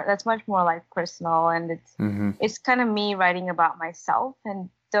 that's much more like personal, and it's kind of me writing about myself, and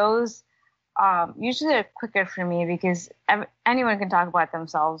those usually are quicker for me because anyone can talk about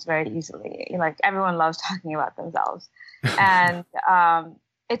themselves very easily. Like everyone loves talking about themselves, and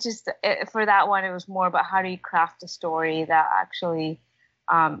it's just for that one, it was more about how do you craft a story that actually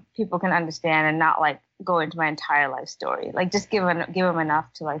people can understand and not like go into my entire life story. Like just give them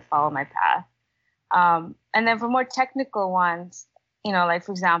enough to like follow my path. And then for more technical ones, like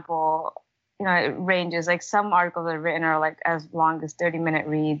for example, it ranges. Like some articles that are written are like as long as 30-minute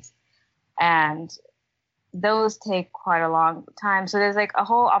reads, and those take quite a long time. So there's like a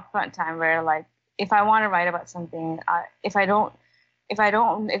whole upfront time where like if I want to write about something, if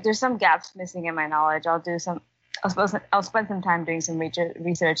there's some gaps missing in my knowledge, I'll spend some time doing some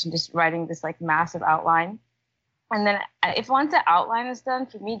research and just writing this like massive outline. And then if once the outline is done,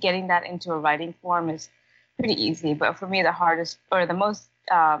 for me, getting that into a writing form is pretty easy. But for me, the hardest or the most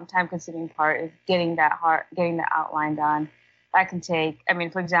time-consuming part is getting the outline done. That can take,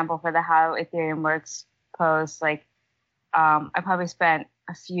 for example, for the How Ethereum Works post, I probably spent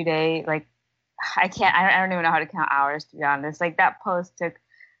a few days, I don't even know how to count hours, to be honest. Like that post took,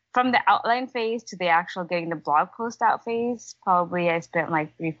 from the outline phase to the actual getting the blog post out phase, probably I spent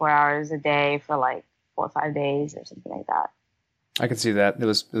like 3-4 hours a day for like 4 or 5 days or something like that. I can see that. It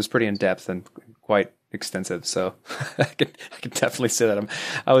was pretty in depth and quite extensive. So I can definitely say that.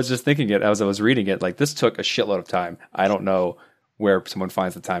 I was just thinking it as I was reading it, like this took a shitload of time. I don't know where someone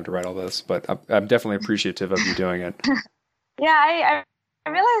finds the time to write all this, but I'm definitely appreciative of you doing it. Yeah, I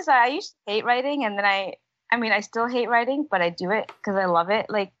realized that I used to hate writing, and then I still hate writing, but I do it because I love it.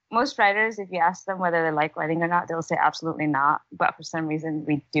 Like most writers, if you ask them whether they like writing or not, they'll say absolutely not. But for some reason,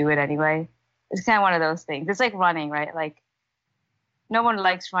 we do it anyway. It's kind of one of those things. It's like running, right? Like no one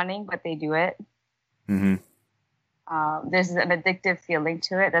likes running, but they do it. Mm-hmm. There's an addictive feeling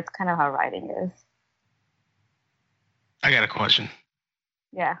to it. That's kind of how writing is. I got a question.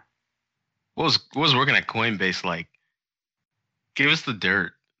 Yeah. What was working at Coinbase like? Give us the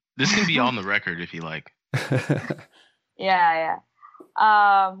dirt. This can be on the record if you like. Yeah.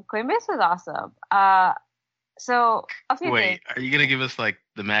 Coinbase was awesome. So a few things. Are you gonna give us like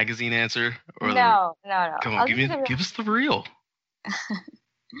the magazine answer? Or no. Come on, give us the real.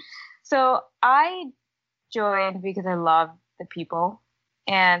 So I joined because I love the people.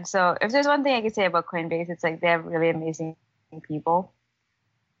 And so if there's one thing I could say about Coinbase, it's like they have really amazing people.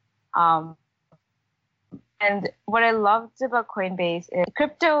 And what I loved about Coinbase is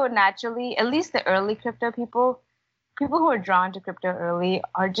crypto naturally, at least the early crypto people who are drawn to crypto early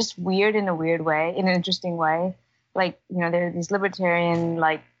are just weird in a weird way, in an interesting way. Like, there are these libertarian,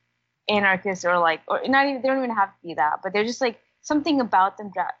 like, anarchists or not even, they don't even have to be that, but they're just like something about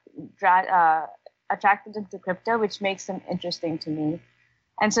them attracted them to crypto, which makes them interesting to me.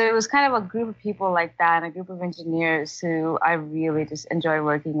 And so it was kind of a group of people like that, and a group of engineers who I really just enjoy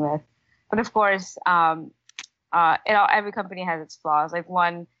working with. But of course, every company has its flaws. Like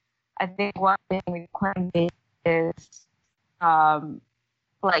I think one thing with Coinbase is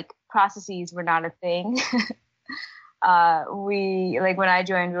like processes were not a thing. When I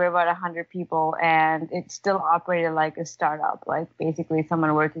joined, we were about 100 people, and it still operated like a startup, like basically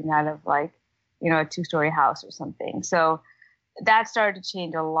someone working out of like, a 2-story house or something. So that started to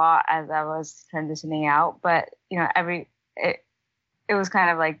change a lot as I was transitioning out. But, it was kind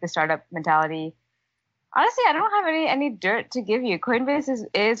of like the startup mentality. Honestly, I don't have any dirt to give you. Coinbase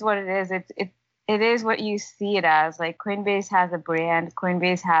is what it is. It is what you see it as. Like, Coinbase has a brand.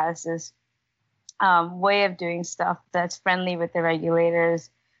 Coinbase has this way of doing stuff that's friendly with the regulators.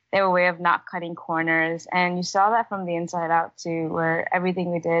 They have a way of not cutting corners. And you saw that from the inside out too, where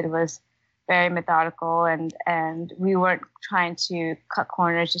everything we did was very methodical, and we weren't trying to cut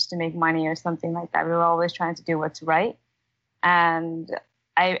corners just to make money or something like that. We were always trying to do what's right. And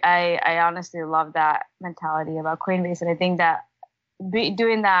I honestly love that mentality about Coinbase. And I think that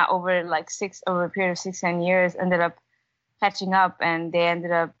doing that over a period of 6-10 years ended up catching up, and they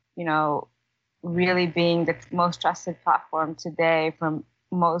ended up, really being the most trusted platform today from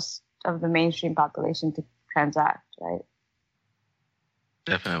most of the mainstream population to transact, right?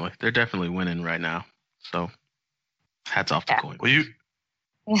 Definitely. They're definitely winning right now. So hats off to Coinbase.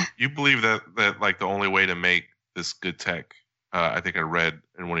 Well, you believe that like the only way to make this good tech, I think I read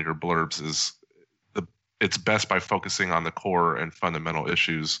in one of your blurbs, is it's best by focusing on the core and fundamental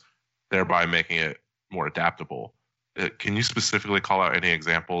issues, thereby making it more adaptable. Can you specifically call out any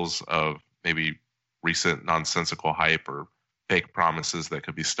examples of maybe recent nonsensical hype or fake promises that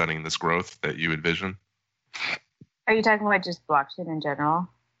could be stunning this growth that you envision? Are you talking about just blockchain in general?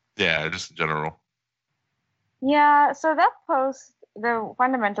 Yeah, just in general. Yeah, so that post, the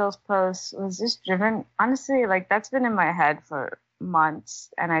fundamentals post, was just driven, honestly, like that's been in my head for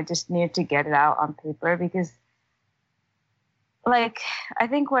months, and I just needed to get it out on paper because, like, I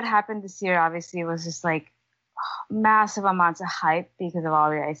think what happened this year obviously was just like massive amounts of hype because of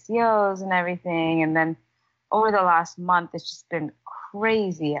all the ICOs and everything, and then over the last month it's just been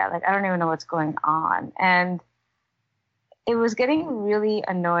crazy. Like, I don't even know what's going on, and it was getting really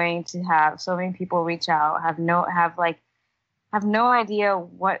annoying to have so many people reach out, have no idea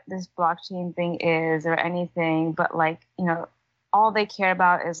what this blockchain thing is or anything, but like, all they care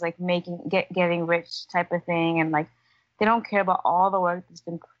about is like getting rich type of thing, and like they don't care about all the work that's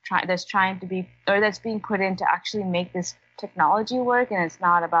being put in to actually make this technology work, and it's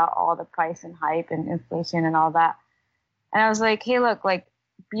not about all the price and hype and inflation and all that. And I was like, hey, look, like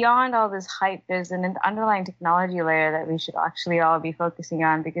beyond all this hype, there's an underlying technology layer that we should actually all be focusing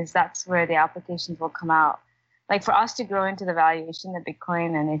on, because that's where the applications will come out. Like, for us to grow into the valuation that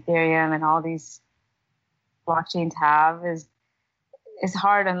Bitcoin and Ethereum and all these blockchains have is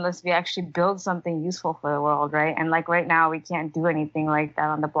hard unless we actually build something useful for the world, right? And like right now, we can't do anything like that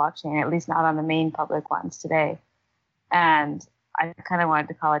on the blockchain, at least not on the main public ones today. And I kind of wanted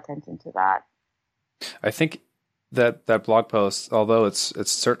to call attention to that. I think that blog post, although it's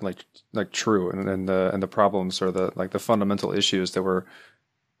certainly like true, and the problems or the fundamental issues that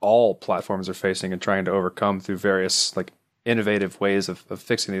all platforms are facing and trying to overcome through various like innovative ways of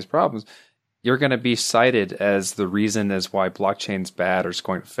fixing these problems, you're going to be cited as the reason as why blockchain's bad or is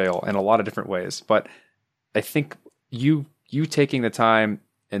going to fail in a lot of different ways. But I think you taking the time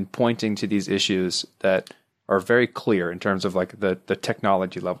and pointing to these issues that are very clear in terms of like the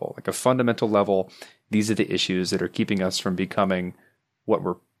technology level, like a fundamental level, these are the issues that are keeping us from becoming what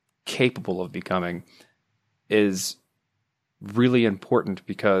we're capable of becoming, is really important,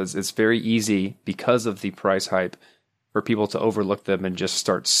 because it's very easy, because of the price hype, for people to overlook them and just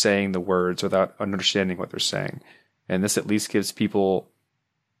start saying the words without understanding what they're saying. And this at least gives people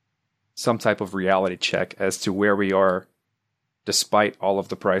some type of reality check as to where we are despite all of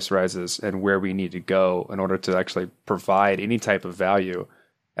the price rises and where we need to go in order to actually provide any type of value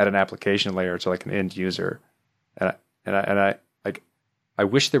at an application layer to like an end user. And I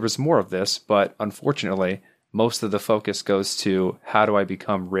wish there was more of this, but unfortunately most of the focus goes to how do I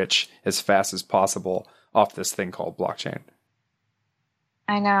become rich as fast as possible off this thing called blockchain.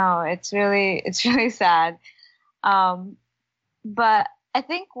 I know it's really sad. But I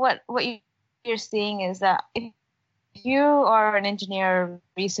think what you're seeing is that if you are an engineer,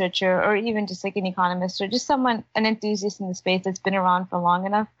 researcher, or even just like an economist, or just someone, an enthusiast in the space that's been around for long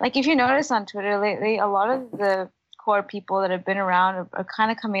enough, like if you notice on Twitter lately, a lot of the core people that have been around are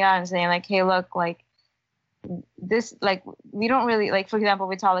kind of coming out and saying like, hey, look, like this, like we don't really, like, for example,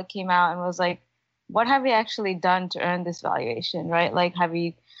 Vitalik came out and was like, what have we actually done to earn this valuation, right? Like, have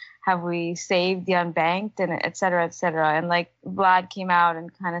we saved the unbanked, and et cetera, et cetera. And like Vlad came out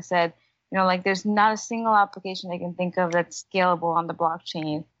and kind of said, you know, like there's not a single application I can think of that's scalable on the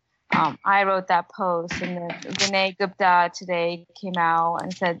blockchain. I wrote that post, and then Vinay Gupta today came out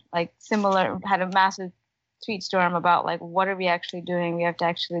and said like similar, had a massive tweet storm about like, what are we actually doing? We have to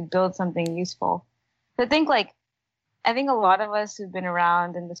actually build something useful. So I think a lot of us who've been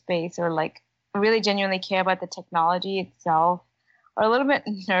around in the space or like really genuinely care about the technology itself are a little bit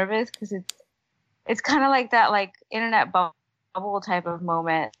nervous because it's kind of like that like internet bubble type of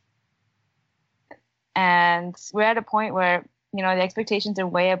moment. And we're at a point where, you know, the expectations are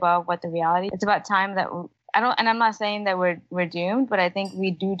way above what the reality. It's about time that I'm not saying that we're doomed, but I think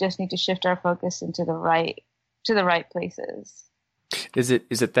we do just need to shift our focus into the right places. Is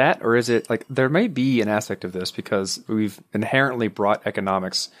it that, or is it like there may be an aspect of this because we've inherently brought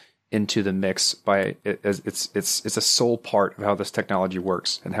economics into the mix by it's a sole part of how this technology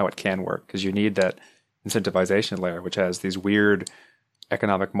works and how it can work, because you need that incentivization layer, which has these weird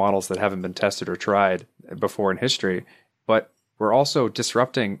economic models that haven't been tested or tried before in history. But we're also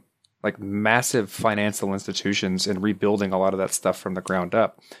disrupting like massive financial institutions and rebuilding a lot of that stuff from the ground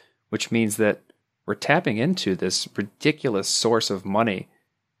up, which means that we're tapping into this ridiculous source of money,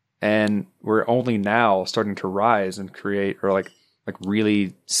 and we're only now starting to rise and create or like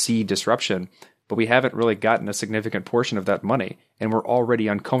really see disruption, but we haven't really gotten a significant portion of that money, and we're already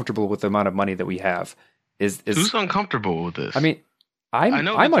uncomfortable with the amount of money that we have. Who's uncomfortable with this? I mean, I'm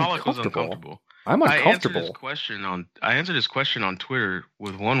uncomfortable. I'm uncomfortable. I answered his question on Twitter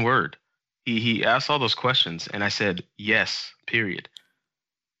with one word. He asked all those questions, and I said yes. Period.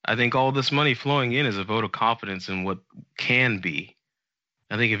 I think all this money flowing in is a vote of confidence in what can be.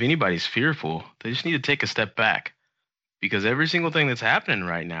 I think if anybody's fearful, they just need to take a step back, because every single thing that's happening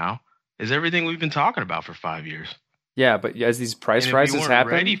right now is everything we've been talking about for 5 years. Yeah, but as these price rises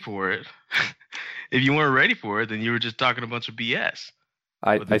happen, ready for it. If you weren't ready for it, then you were just talking a bunch of BS.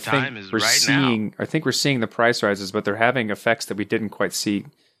 I think we're seeing the price rises, but they're having effects that we didn't quite see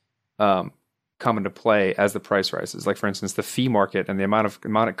come into play as the price rises. Like, for instance, the fee market and the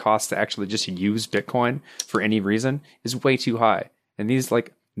amount it costs to actually just use Bitcoin for any reason is way too high. And these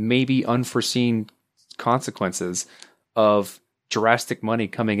like maybe unforeseen consequences of drastic money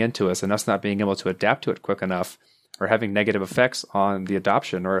coming into us and us not being able to adapt to it quick enough are having negative effects on the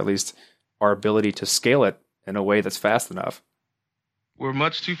adoption, or at least our ability to scale it in a way that's fast enough. We're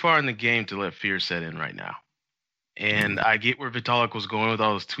much too far in the game to let fear set in right now. And I get where Vitalik was going with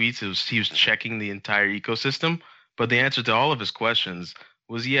all his tweets. He was checking the entire ecosystem. But the answer to all of his questions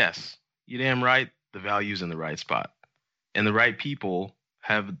was yes. You're damn right. The value's in the right spot. And the right people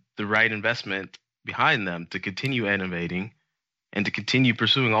have the right investment behind them to continue innovating and to continue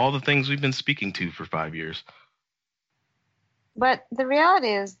pursuing all the things we've been speaking to for 5 years. But the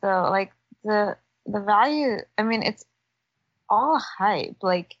reality is, though, like the value, I mean, it's all hype.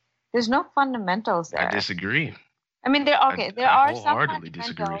 Like, there's no fundamentals there. I disagree. I mean, there are some wholeheartedly fundamentals.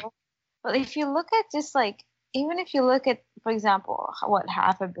 disagree. But if you look at just like, even if you look at, for example, what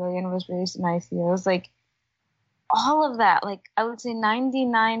 $500 million was raised in ICOs, like all of that, like I would say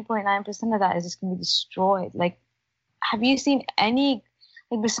 99.9% of that is just going to be destroyed. Like, have you seen any,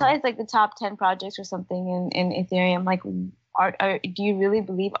 like besides like the top 10 projects or something in Ethereum, like do you really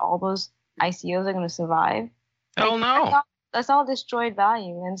believe all those ICOs are going to survive? Hell no. That's all destroyed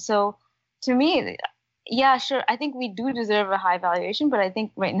value. And so to me, yeah, sure, I think we do deserve a high valuation, but I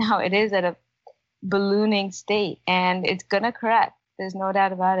think right now it is at a ballooning state, and it's going to correct. There's no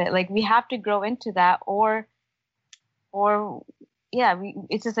doubt about it. Like, we have to grow into that, or yeah,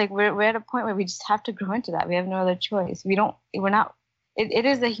 it's just like we're at a point where we just have to grow into that. We have no other choice. It's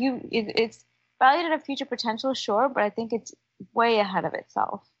valued at a future potential, sure, but I think it's way ahead of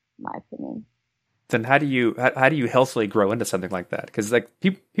itself, in my opinion. Then how do you healthily grow into something like that? Because like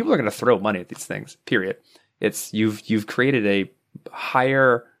people are going to throw money at these things. Period. It's you've created a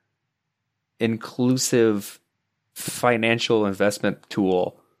higher inclusive financial investment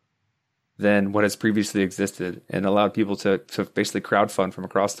tool than what has previously existed, and allowed people to basically crowdfund from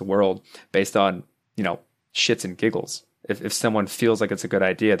across the world based on shits and giggles. If someone feels like it's a good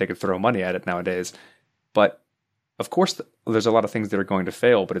idea, they could throw money at it nowadays. But of course, there's a lot of things that are going to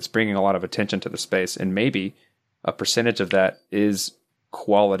fail, but it's bringing a lot of attention to the space. And maybe a percentage of that is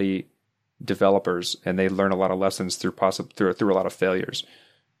quality developers, and they learn a lot of lessons through a lot of failures.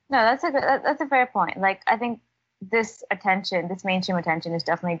 No, that's a fair point. Like, I think this mainstream attention is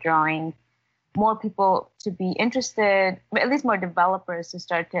definitely drawing more people to be interested, at least more developers to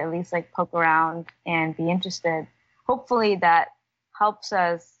start to at least like poke around and be interested. Hopefully that helps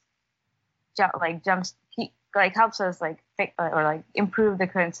us helps us like fix or like improve the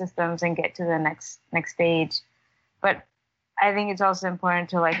current systems and get to the next stage. But I think it's also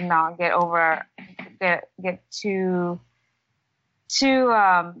important to like not get too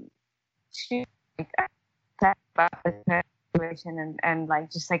like, about the current situation and like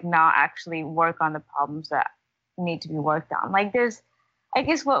just like not actually work on the problems that need to be worked on. Like I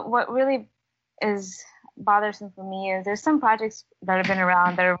guess what really is bothersome for me is there's some projects that have been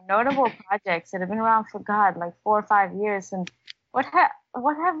around that are notable projects that have been around for like 4 or 5 years, and what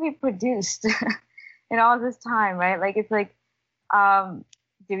have we produced in all this time, right? Like it's like,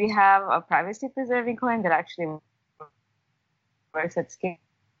 do we have a privacy preserving coin that actually works at scale?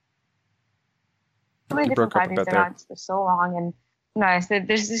 Really different projects that are on for so long, and I said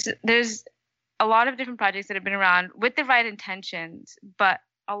there's a lot of different projects that have been around with the right intentions, but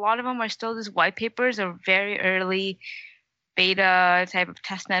a lot of them are still just white papers or very early beta type of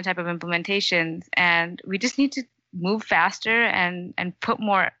testnet type of implementations, and we just need to move faster and put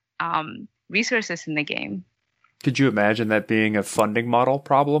more resources in the game. Could you imagine that being a funding model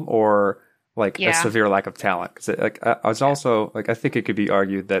problem or like a severe lack of talent? Because I was also like, I think it could be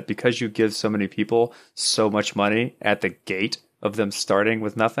argued that because you give so many people so much money at the gate of them starting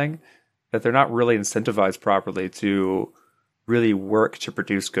with nothing, that they're not really incentivized properly to really work to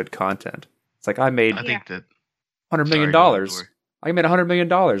produce good content. It's like I think that $100 million. I made $100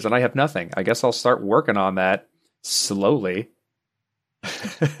 million and I have nothing. I guess I'll start working on that slowly.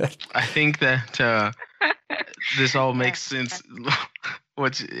 I think that this all makes sense.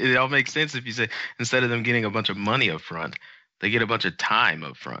 It all makes sense if you say instead of them getting a bunch of money up front, they get a bunch of time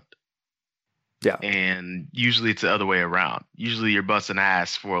up front. Yeah. And usually it's the other way around. Usually you're busting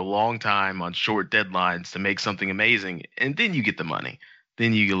ass for a long time on short deadlines to make something amazing, and then you get the money.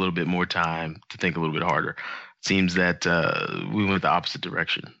 Then you get a little bit more time to think a little bit harder. It seems that we went the opposite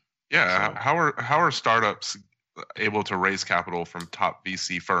direction. Yeah. So, how are startups able to raise capital from top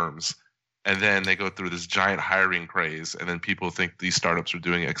VC firms, and then they go through this giant hiring craze, and then people think these startups are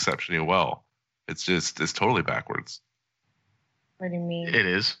doing exceptionally well? It's totally backwards. What do you mean? It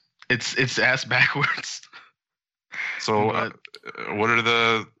is. It's ass backwards. So, what are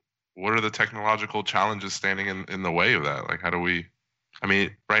the technological challenges standing in the way of that? Like, how do we? I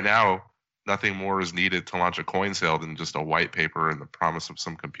mean, right now, nothing more is needed to launch a coin sale than just a white paper and the promise of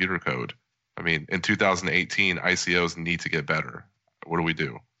some computer code. I mean, in 2018, ICOs need to get better. What do we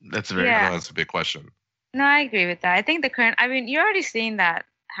do? That's I know that's a big question. No, I agree with that. I think you're already seeing that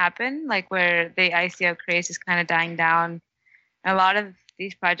happen, like where the ICO craze is kind of dying down. A lot of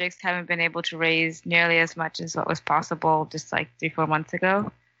these projects haven't been able to raise nearly as much as what was possible just like 3-4 months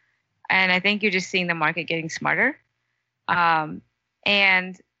ago. And I think you're just seeing the market getting smarter. And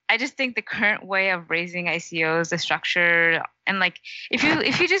I just think the current way of raising ICOs, the structure, and like if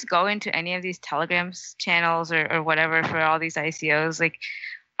you just go into any of these Telegram channels or whatever for all these ICOs, like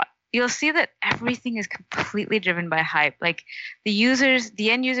you'll see that everything is completely driven by hype. Like the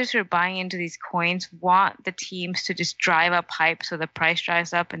end users who are buying into these coins want the teams to just drive up hype so the price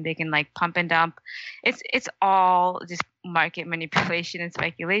drives up and they can like pump and dump. It's all just market manipulation and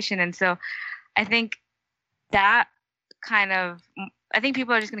speculation. And so I think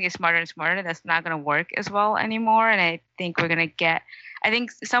people are just going to get smarter and smarter. That's not going to work as well anymore. And I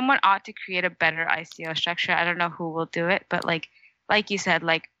think someone ought to create a better ICO structure. I don't know who will do it, but like you said,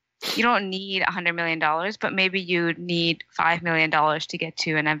 like you don't need $100 million, but maybe you need $5 million to get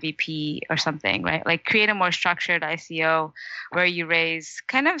to an MVP or something, right? Like create a more structured ICO where you raise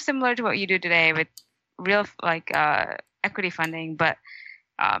kind of similar to what you do today with real like equity funding, but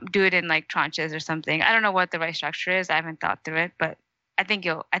do it in like tranches or something. I don't know what the right structure is. I haven't thought through it, but I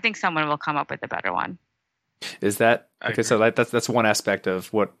think someone will come up with a better one. Is that okay? So that's one aspect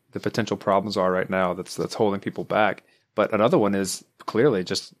of what the potential problems are right now. That's holding people back. But another one is clearly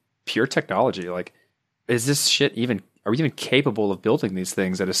just pure technology. Like, is this shit are we even capable of building these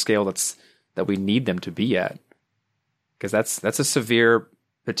things at a scale that we need them to be at? Because that's a severe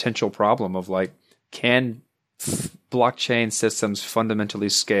potential problem of like, can blockchain systems fundamentally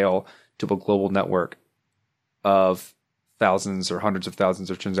scale to a global network of thousands or hundreds of thousands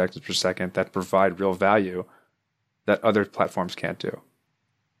of transactions per second that provide real value that other platforms can't do.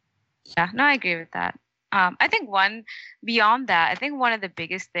 Yeah, no, I agree with that. I think beyond that, I think one of the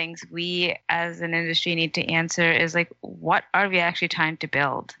biggest things we as an industry need to answer is like, what are we actually trying to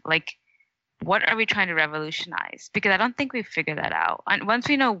build? Like, what are we trying to revolutionize? Because I don't think we've figured that out. And once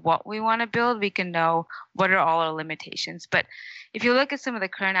we know what we want to build, we can know what are all our limitations. But if you look at some of the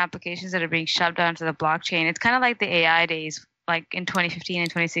current applications that are being shoved onto the blockchain, it's kind of like the AI days, like in 2015 and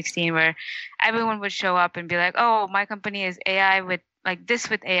 2016, where everyone would show up and be like, oh, my company is AI with like this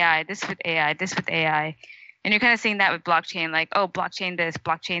with AI, this with AI, this with AI. And you're kind of seeing that with blockchain, like, oh, blockchain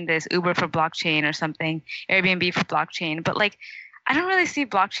this, Uber for blockchain or something, Airbnb for blockchain. But like, I don't really see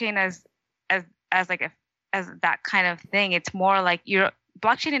blockchain as that kind of thing. It's more like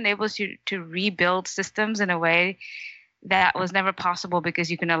blockchain enables you to rebuild systems in a way that was never possible because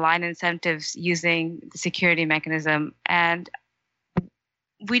you can align incentives using the security mechanism. And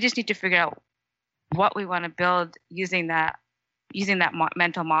we just need to figure out what we want to build using that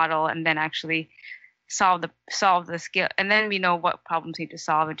mental model, and then actually solve the skill. And then we know what problems we need to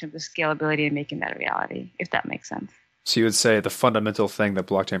solve in terms of scalability and making that a reality, if that makes sense. So you would say the fundamental thing that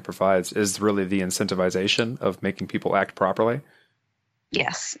blockchain provides is really the incentivization of making people act properly?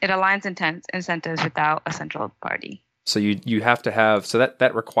 Yes, it aligns incentives without a central party. So you have to have, so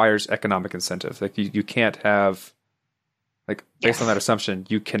that requires economic incentive. Like you can't have, like based on that assumption,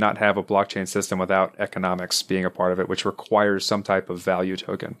 you cannot have a blockchain system without economics being a part of it, which requires some type of value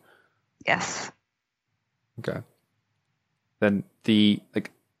token. Yes. Okay. Then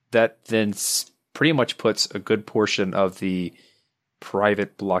that then pretty much puts a good portion of the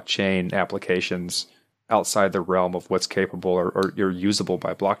private blockchain applications outside the realm of what's capable or usable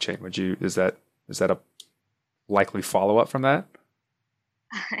by blockchain. Is that a likely follow up from that?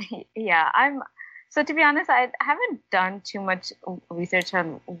 Yeah, so to be honest, I haven't done too much research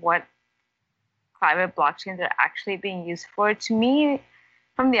on what private blockchains are actually being used for. To me,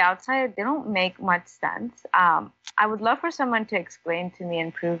 from the outside, they don't make much sense. I would love for someone to explain to me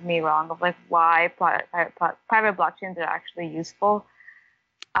and prove me wrong of like why private blockchains are actually useful.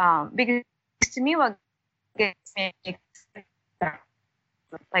 Because to me, what gets me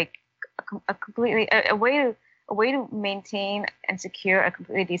like a way to maintain and secure a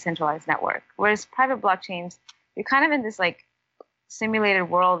completely decentralized network. Whereas private blockchains, you're kind of in this like simulated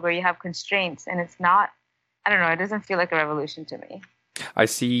world where you have constraints, and it's not. I don't know. It doesn't feel like a revolution to me. I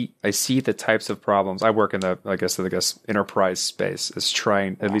see the types of problems. I work in the enterprise space, is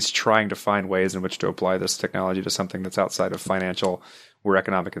trying to find ways in which to apply this technology to something that's outside of financial or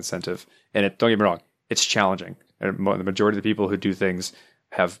economic incentive. And don't get me wrong, it's challenging. And the majority of the people who do things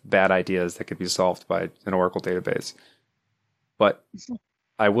have bad ideas that could be solved by an Oracle database. But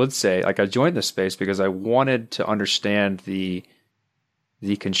I would say, like, I joined this space because I wanted to understand the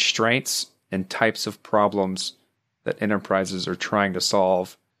constraints and types of problems that enterprises are trying to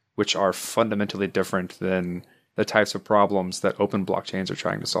solve, which are fundamentally different than the types of problems that open blockchains are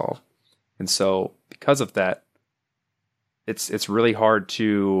trying to solve. And so because of that, it's really hard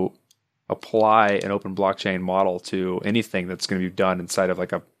to apply an open blockchain model to anything that's going to be done inside of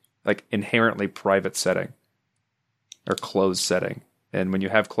like inherently private setting or closed setting. And when you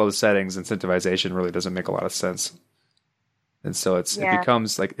have closed settings, incentivization really doesn't make a lot of sense. And so it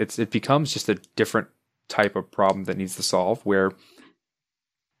becomes just a different type of problem that needs to solve, where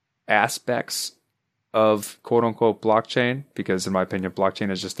aspects of quote unquote blockchain, because in my opinion, blockchain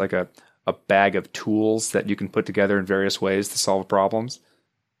is just like a bag of tools that you can put together in various ways to solve problems,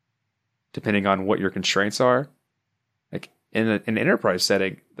 depending on what your constraints are. Like in an enterprise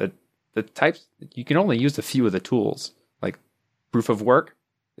setting, the types, you can only use a few of the tools. Like proof of work,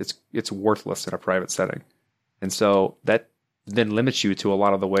 it's worthless in a private setting. And so that then limits you to a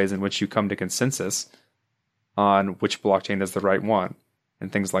lot of the ways in which you come to consensus on which blockchain is the right one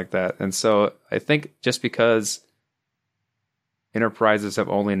and things like that. And so I think just because enterprises have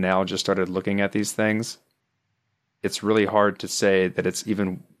only now just started looking at these things, it's really hard to say that it's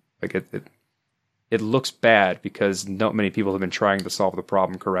even like it looks bad because not many people have been trying to solve the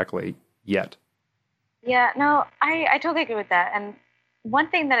problem correctly yet. Yeah, no, I totally agree with that. And one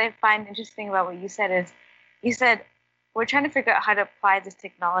thing that I find interesting about what you said is, you said we're trying to figure out how to apply this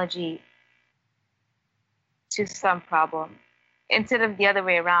technology to some problem instead of the other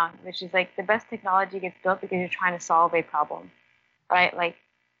way around, which is like the best technology gets built because you're trying to solve a problem, right? Like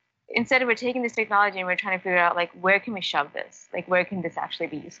instead of we're taking this technology and we're trying to figure out like where can we shove this? Like where can this actually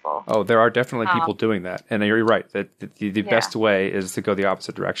be useful? Oh, there are definitely people doing that. And you're right that the best way is to go the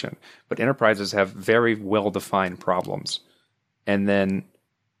opposite direction. But enterprises have very well-defined problems. And then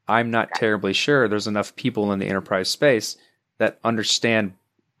I'm not terribly sure there's enough people in the enterprise space that understand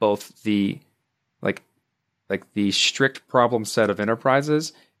both the like the strict problem set of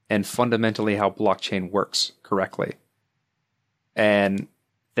enterprises and fundamentally how blockchain works correctly. And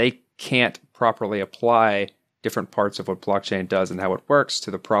they can't properly apply different parts of what blockchain does and how it works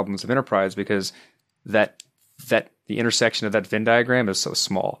to the problems of enterprise because that the intersection of that Venn diagram is so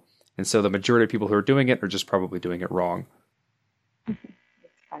small. And so the majority of people who are doing it are just probably doing it wrong. That's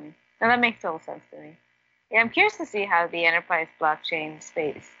funny. No, that makes total sense to me. Yeah, I'm curious to see how the enterprise blockchain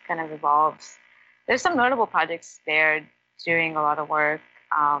space kind of evolves. There's some notable projects there doing a lot of work.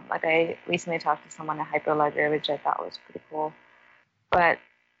 Like I recently talked to someone at Hyperledger, which I thought was pretty cool. But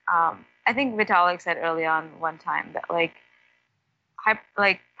I think Vitalik said early on one time that like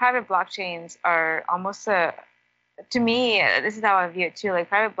private blockchains are almost to me, this is how I view it too. Like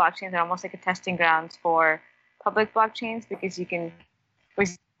private blockchains are almost like a testing grounds for public blockchains because you can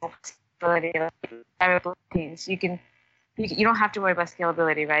private blockchains. You don't have to worry about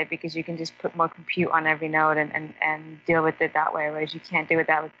scalability, right? Because you can just put more compute on every node and deal with it that way, whereas you can't do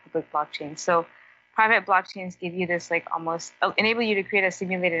that with public blockchains. So private blockchains give you this like almost enable you to create a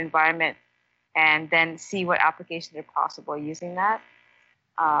simulated environment and then see what applications are possible using that.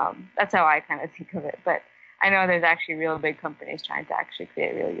 That's how I kind of think of it. But I know there's actually real big companies trying to actually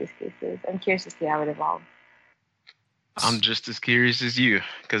create real use cases. I'm curious to see how it evolves. I'm just as curious as you,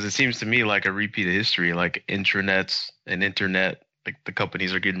 because it seems to me like a repeat of history, like intranets and internet. Like the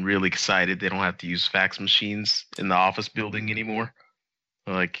companies are getting really excited. They don't have to use fax machines in the office building anymore.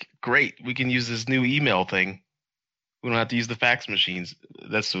 Like, great, we can use this new email thing. We don't have to use the fax machines.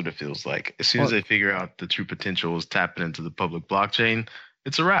 That's what it feels like. As soon as they figure out the true potential is tapping into the public blockchain,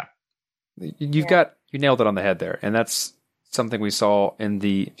 it's a wrap. You nailed it on the head there. And that's something we saw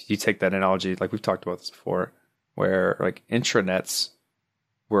you take that analogy, like we've talked about this before, where like intranets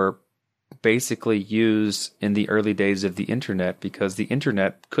were basically used in the early days of the internet because the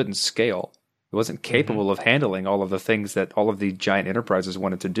internet couldn't scale. It wasn't capable of handling all of the things that all of the giant enterprises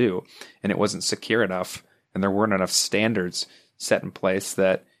wanted to do. And it wasn't secure enough. And there weren't enough standards set in place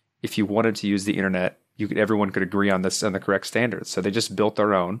that if you wanted to use the internet, everyone could agree on the correct standards. So they just built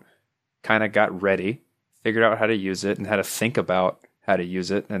their own, kind of got ready, figured out how to use it and how to think about how to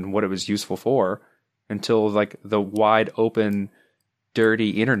use it and what it was useful for until like the wide open,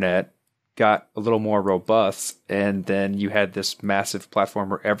 dirty internet got a little more robust. And then you had this massive platform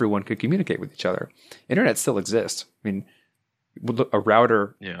where everyone could communicate with each other. Internet still exists. I mean, a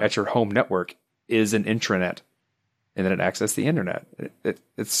router at your home network is an intranet, and then it accesses the internet.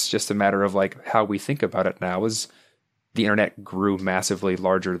 It's just a matter of like how we think about it now is the internet grew massively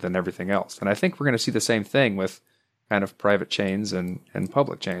larger than everything else. And I think we're going to see the same thing with kind of private chains and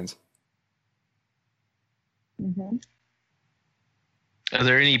public chains. Mm-hmm. Are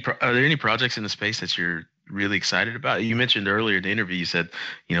there any projects in the space that you're really excited about? You mentioned earlier in the interview, you said,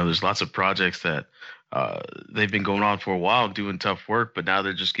 there's lots of projects that they've been going on for a while doing tough work, but now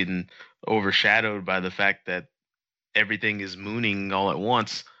they're just getting overshadowed by the fact that everything is mooning all at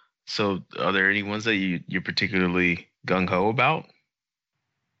once. So are there any ones that you're particularly gung-ho about?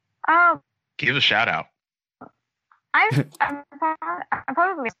 Give a shout out. I'm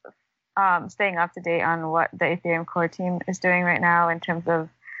probably staying up to date on what the Ethereum core team is doing right now in terms of,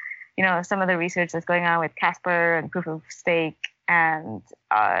 some of the research that's going on with Casper and proof of stake and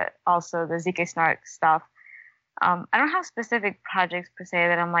also the ZK Snark stuff. I don't have specific projects per se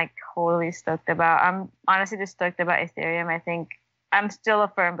that I'm like totally stoked about. I'm honestly just stoked about Ethereum. I think I'm still a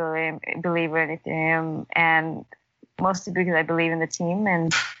firm believer in Ethereum, and mostly because I believe in the team.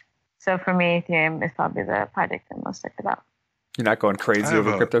 And so for me, Ethereum is probably the project I'm most stoked about. You're not going crazy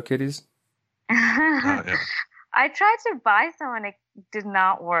over CryptoKitties? Yeah. I tried to buy some and it did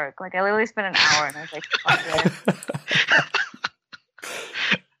not work. Like I literally spent an hour and I was like, fuck it.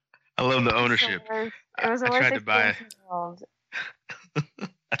 I love the ownership. It was the worst experience in the world.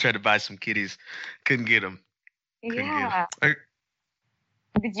 I tried to buy some kitties, couldn't get them. Yeah.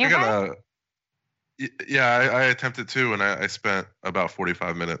 Did you I attempted to, and I spent about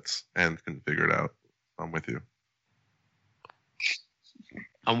 45 minutes and couldn't figure it out. I'm with you.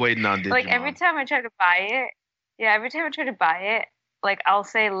 I'm waiting on Digimon. Like every time I try to buy it, like I'll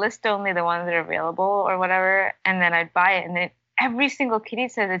say list only the ones that are available or whatever, and then I'd buy it, and then every single kitty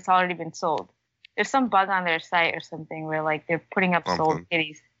says it's already been sold. There's some bug on their site or something where like they're putting up sold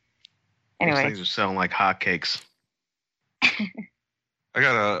kitties. Anyway, those things are selling like hotcakes. I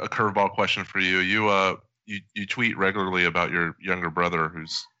got a curveball question for you. You tweet regularly about your younger brother,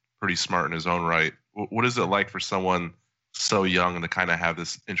 who's pretty smart in his own right. What is it like for someone so young and to kind of have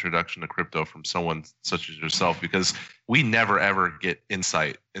this introduction to crypto from someone such as yourself? Because we never ever get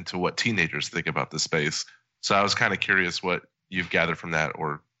insight into what teenagers think about this space. So I was kind of curious what you've gathered from that,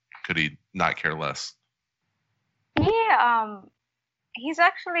 or could he not care less? He's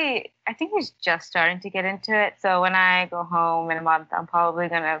actually, I think he's just starting to get into it. So when I go home in a month, I'm probably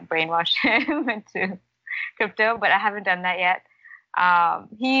going to brainwash him into crypto, but I haven't done that yet.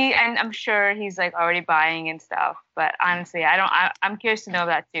 And I'm sure he's like already buying and stuff, but honestly, I'm curious to know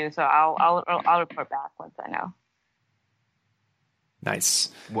that too. So I'll report back once I know.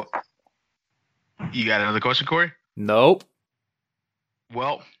 Nice. Well, you got another question, Corey? Nope.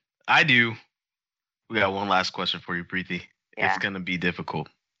 Well, I do. We got one last question for you, Preeti. Yeah. It's going to be difficult.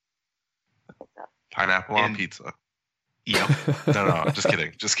 Pineapple on pizza. Yep. No, just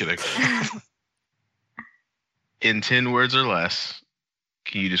kidding. Just kidding. In 10 words or less,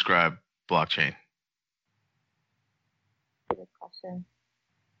 can you describe blockchain? Good question.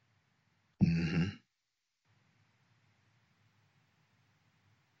 Mm-hmm.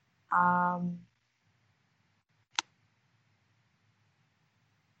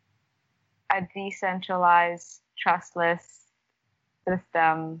 A decentralized, trustless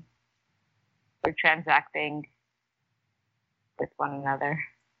system for transacting with one another.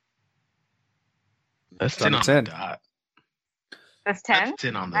 That's Done 10 on 10. the dot. That's 10? That's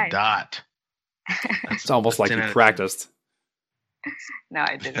 10 on the Nice. dot. It's almost like 10 you out of 10. practiced. No,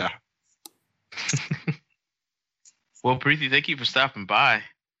 I didn't. Yeah. Well, Preeti, thank you for stopping by.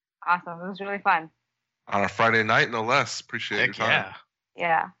 Awesome. It was really fun. On a Friday night, no less. Appreciate your Heck time. yeah.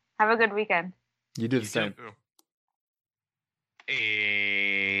 Yeah. Have a good weekend. You do the same.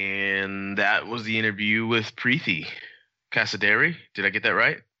 And that was the interview with Preeti Casaderi. Did I get that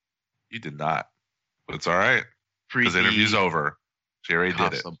right? You did not. But it's all right. Because the Preeti interview's over. She already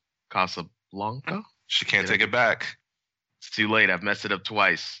did it. Casablanca? She can't take it back. It's too late. I've messed it up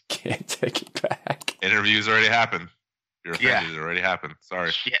twice. Can't take it back. Interviews already happened. You're Yeah. offended. It already happened.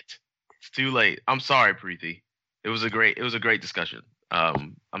 Sorry. Shit. It's too late. I'm sorry, Preeti. It was a great discussion.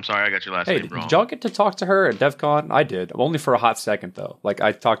 I'm sorry I got your last Hey, name wrong. did y'all get to talk to her at DEF CON? I did. Only for a hot second, though. Like,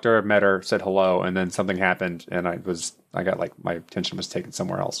 I talked to her, met her, said hello, and then something happened, and I got, like, my attention was taken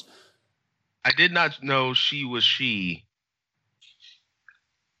somewhere else. I did not know she was she.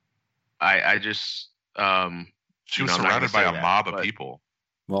 I just She was I'm not gonna surrounded by say a that, mob of but- people.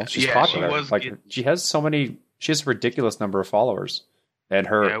 Well, she's Yeah, popular. she was like, getting- she has she has a ridiculous number of followers. And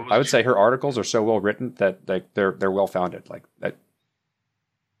her, Yeah, it was I would say true. her articles are so well written that, like, they're well founded. Like that.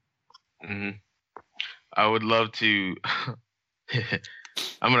 Mhm. I would love to.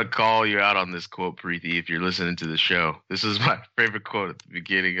 I'm gonna call you out on this quote, Preeti, if you're listening to the show. This is my favorite quote at the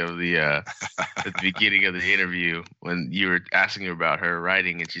beginning of the interview when you were asking her about her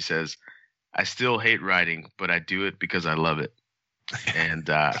writing, and she says, "I still hate writing, but I do it because I love it." And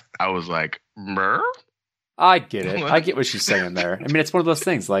I was like, "Mer." I get it. I get what she's saying there. I mean, it's one of those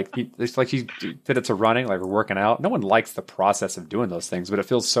things. Like, it's like she did it to running, like, we're working out. No one likes the process of doing those things, but it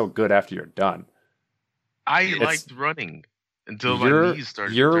feels so good after you're done. I liked running until my You're knees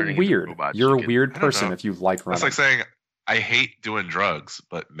started. you're turning into weird. robot You're a chicken. weird I don't person know. if you like running. That's like saying, I hate doing drugs,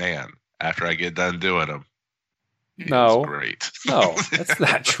 but man, after I get done doing them, No. it's great. No, that's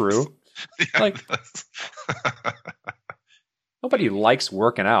not true. Yeah, Like- that's- Nobody likes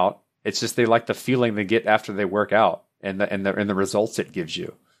working out. It's just they like the feeling they get after they work out and the results it gives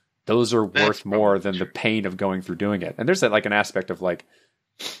you. Those are That's worth more probably than the true. pain of going through doing it. And there's like an aspect of like,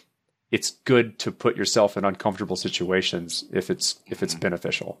 it's good to put yourself in uncomfortable situations if it's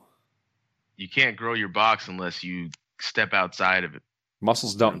beneficial. You can't grow your box unless you step outside of it.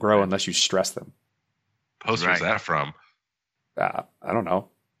 Muscles don't grow unless you stress them. post Right. was that from? I don't know.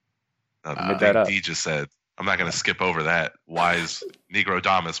 The that up. D just said. I'm not going to skip over that wise Negro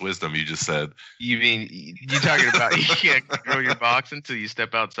Damas wisdom you just said. You mean you talking about you can't grow your box until you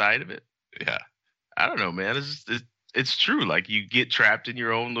step outside of it? Yeah. I don't know, man. It's true. Like you get trapped in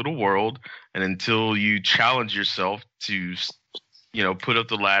your own little world, and until you challenge yourself to, put up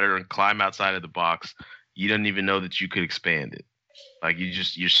the ladder and climb outside of the box, you don't even know that you could expand it. Like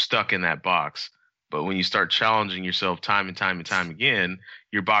you're stuck in that box. But when you start challenging yourself time and time and time again,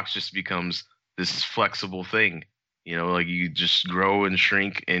 your box just becomes this flexible thing. Like you just grow and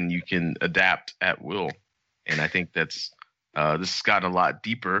shrink, and you can adapt at will. And I think that's this has gotten a lot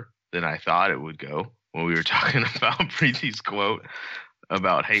deeper than I thought it would go when we were talking about Preeti's quote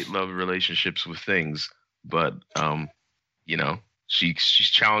about hate-love relationships with things. But she's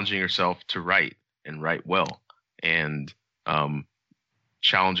challenging herself to write and write well, and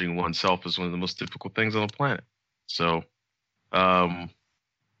challenging oneself is one of the most difficult things on the planet. So,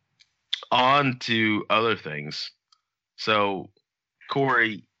 on to other things. So,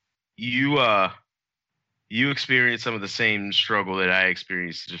 Corey, you experienced some of the same struggle that I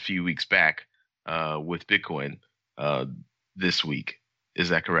experienced a few weeks back with Bitcoin. this week. Is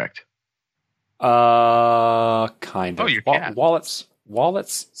that correct? Kind of. Oh, your cat.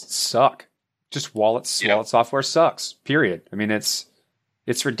 Wallets suck. Just wallet software sucks. Period. I mean, it's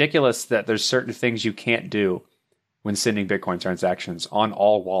ridiculous that there's certain things you can't do when sending Bitcoin transactions on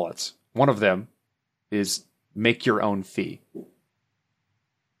all wallets. One of them is make your own fee.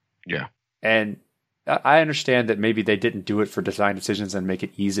 Yeah. And I understand that maybe they didn't do it for design decisions and make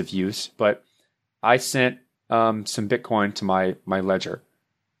it ease of use, but I sent some Bitcoin to my ledger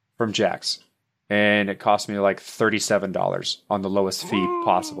from Jax, and it cost me like $37 on the lowest fee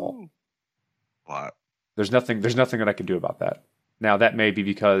possible. A lot. There's nothing that I can do about that. Now, that may be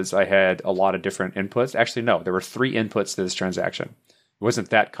because I had a lot of different inputs. Actually, no, there were 3 inputs to this transaction. It wasn't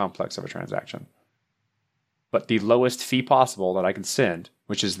that complex of a transaction. But the lowest fee possible that I can send,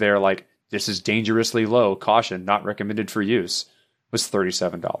 which is their like, this is dangerously low, caution, not recommended for use, was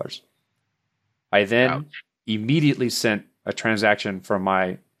 $37. I then immediately sent a transaction from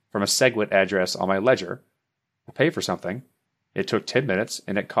a SegWit address on my ledger to pay for something. It took 10 minutes,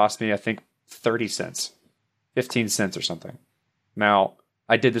 and it cost me, I think, 30 cents, 15 cents or something. Now,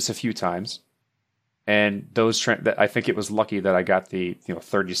 I did this a few times, and I think it was lucky that I got the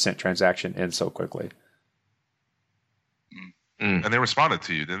 30-cent transaction in so quickly. And they responded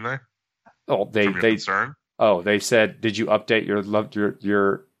to you, didn't they? Oh, they concern? Oh, they said, "Did you update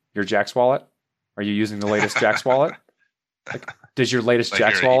your Jax wallet? Are you using the latest Jax wallet? Like, does your latest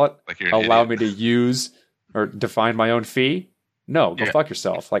Jax wallet allow me to use or define my own fee? No, go fuck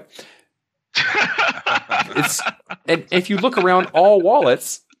yourself." Like, and if you look around all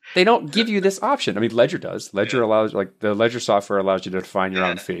wallets, they don't give you this option. I mean, Ledger does. Ledger allows, like, the Ledger software allows you to define your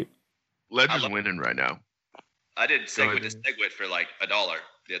own fee. Ledger's winning right now. I did SegWit to SegWit for like $1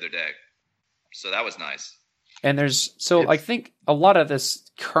 the other day, so that was nice. And I think a lot of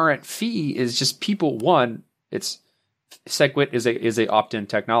this current fee is just people. One, it's SegWit is a opt-in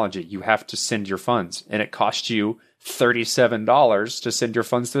technology. You have to send your funds, and it costs you $37 to send your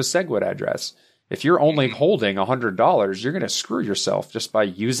funds to a SegWit address. If you're only holding $100, you're going to screw yourself just by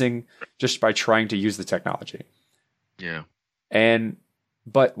trying to use the technology. Yeah.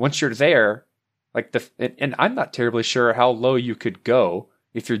 But once you're there, like and I'm not terribly sure how low you could go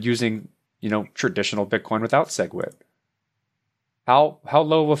if you're using, traditional Bitcoin without SegWit. How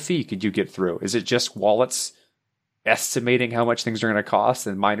low of a fee could you get through? Is it just wallets estimating how much things are going to cost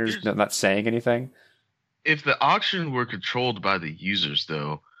and miners not saying anything? If the auction were controlled by the users,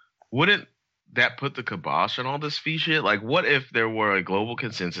 though, wouldn't that put the kibosh on all this fee shit? Like, what if there were a global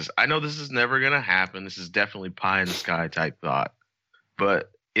consensus? I know this is never going to happen. This is definitely pie in the sky type thought.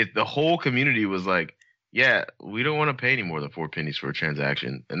 But if the whole community was like, yeah, we don't want to pay any more than 4 pennies for a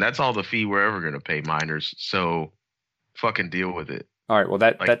transaction, and that's all the fee we're ever going to pay miners, so fucking deal with it. All right, well,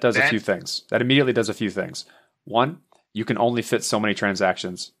 that does a few things. That immediately does a few things. One, you can only fit so many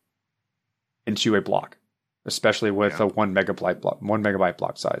transactions into a block, especially with a 1 megabyte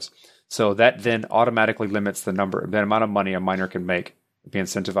block size. So that then automatically limits the amount of money a miner can make, be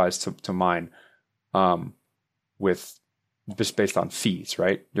incentivized to mine, with just based on fees,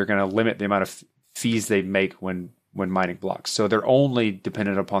 right? You're going to limit the amount of fees they make when mining blocks. So they're only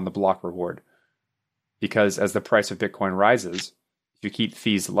dependent upon the block reward, because as the price of Bitcoin rises, if you keep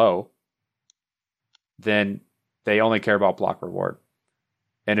fees low, then they only care about block reward.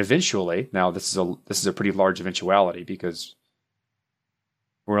 And eventually, now this is a pretty large eventuality because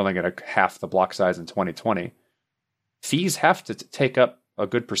we're only going to half the block size in 2020. Fees have to take up a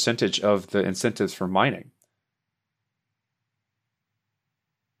good percentage of the incentives for mining,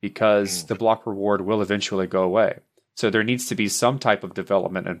 because the block reward will eventually go away. So there needs to be some type of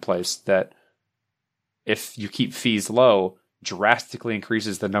development in place that, if you keep fees low, drastically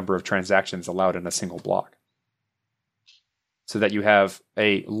increases the number of transactions allowed in a single block, so that you have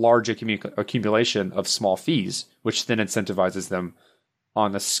a large accumulation of small fees, which then incentivizes them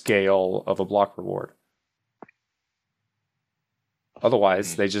on the scale of a block reward.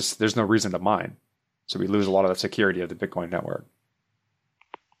 Otherwise, there's no reason to mine. So we lose a lot of the security of the Bitcoin network.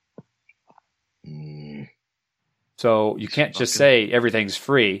 So you can't just say everything's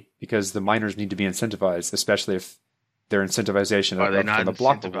free, because the miners need to be incentivized, especially if their incentivization Are they not the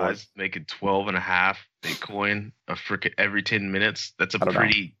block reward. Making 12.5 Bitcoin every 10 minutes? That's a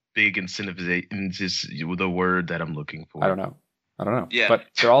pretty big incentivization. Is the word that I'm looking for. I don't know. Yeah. But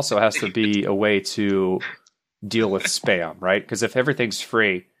there also has to be a way to deal with spam, right? Because if everything's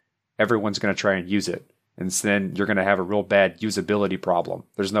free, everyone's going to try and use it. And so then you're going to have a real bad usability problem.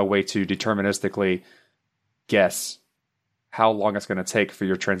 There's no way to deterministically guess how long it's going to take for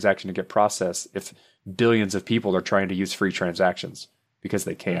your transaction to get processed if billions of people are trying to use free transactions, because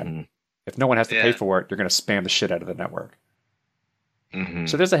they can. If no one has to pay for it, you're going to spam the shit out of the network. Mm-hmm.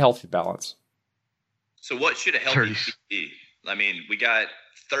 So there's a healthy balance. So what should a healthy fee be? I mean, we got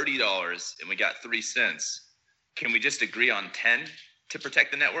 $30 and we got 3 cents. Can we just agree on 10 to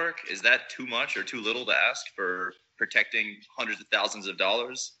protect the network? Is that too much or too little to ask for protecting hundreds of thousands of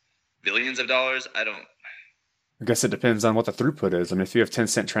dollars, billions of dollars? I guess it depends on what the throughput is. I mean, if you have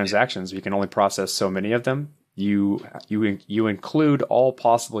 10-cent transactions, you can only process so many of them. You include all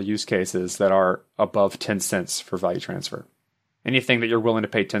possible use cases that are above 10 cents for value transfer. Anything that you're willing to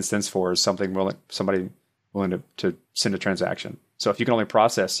pay 10 cents for is somebody willing to send a transaction. So if you can only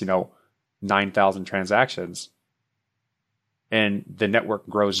process, 9,000 transactions, and the network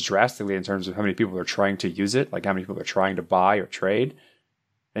grows drastically in terms of how many people are trying to use it, like how many people are trying to buy or trade,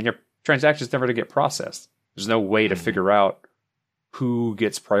 then your transactions never to get processed. There's no way to figure out who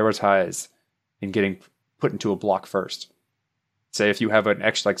gets prioritized in getting put into a block first. Say if you have an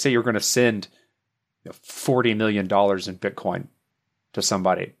extra, like say you're going to send $40 million in Bitcoin to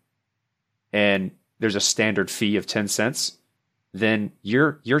somebody, and there's a standard fee of 10 cents, then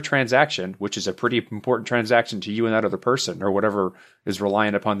your transaction, which is a pretty important transaction to you and that other person, or whatever is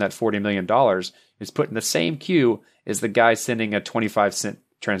reliant upon that $40 million, is put in the same queue as the guy sending a 25-cent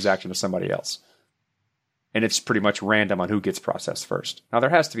transaction to somebody else. And it's pretty much random on who gets processed first. Now, there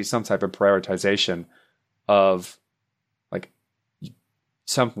has to be some type of prioritization of like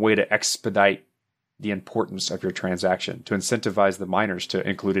some way to expedite the importance of your transaction, to incentivize the miners to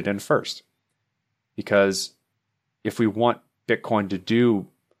include it in first. Because if we want Bitcoin to do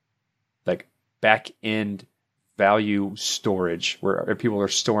like back end value storage, where people are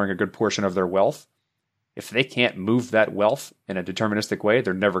storing a good portion of their wealth, if they can't move that wealth in a deterministic way,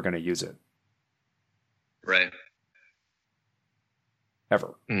 they're never going to use it. Right.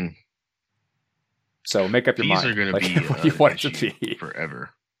 Ever. So make up your mind. Fees are going to like, be what you want it to be forever.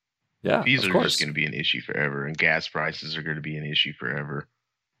 Yeah, fees of are course. just going to be an issue forever, and gas prices are going to be an issue forever.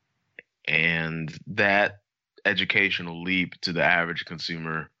 And that educational leap to the average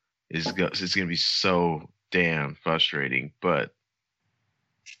consumer is going to be so damn frustrating. But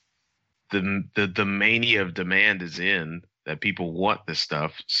the mania of demand is in that people want this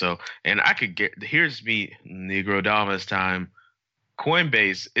stuff. So, and I could get, here's me, Negro Damas time.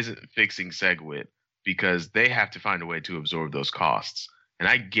 Coinbase isn't fixing SegWit because they have to find a way to absorb those costs. And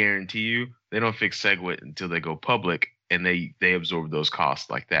I guarantee you, they don't fix SegWit until they go public and they absorb those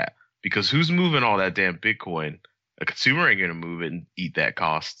costs like that. Because who's moving all that damn Bitcoin? A consumer ain't gonna move it and eat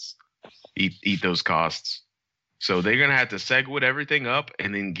those costs. So they're gonna have to SegWit everything up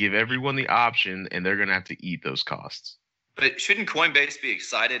and then give everyone the option, and they're gonna have to eat those costs. But shouldn't Coinbase be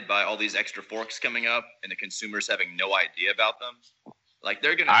excited by all these extra forks coming up and the consumers having no idea about them? Like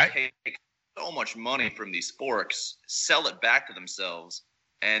they're gonna take so much money from these forks, sell it back to themselves,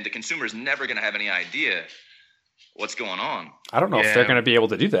 and the consumer's never going to have any idea what's going on. I don't know if they're going to be able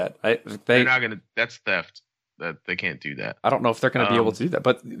to do that. They're not going to. That's theft. That they can't do that. I don't know if they're going to be able to do that.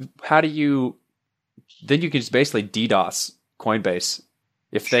 But how do you? Then you can just basically DDoS Coinbase.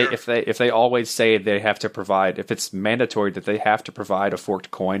 If they always say they have to provide, if it's mandatory that they have to provide a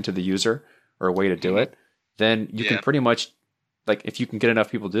forked coin to the user or a way to do it, then you can pretty much, like if you can get enough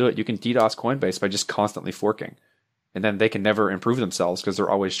people to do it, you can DDoS Coinbase by just constantly forking. And then they can never improve themselves because they're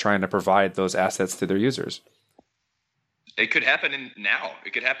always trying to provide those assets to their users. It could happen now.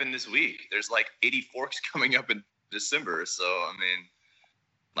 It could happen this week. There's like 80 forks coming up in December. So, I mean,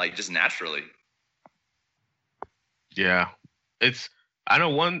 like just naturally. Yeah. I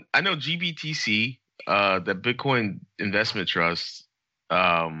know GBTC, the Bitcoin Investment Trust,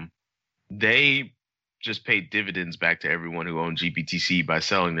 they just paid dividends back to everyone who owned GBTC by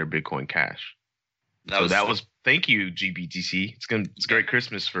selling their Bitcoin Cash. Thank you, GBTC. It's great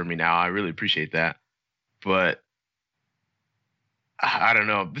Christmas for me now. I really appreciate that. But I don't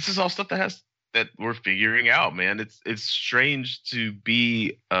know. This is all stuff that we're figuring out, man. It's strange to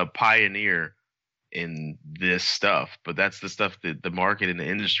be a pioneer in this stuff, but that's the stuff that the market and the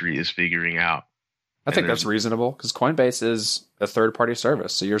industry is figuring out. I think that's reasonable because Coinbase is a third-party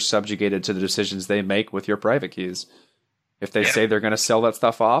service, so you're subjugated to the decisions they make with your private keys. If they say they're going to sell that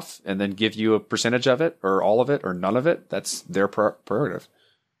stuff off and then give you a percentage of it or all of it or none of it, that's their prerogative.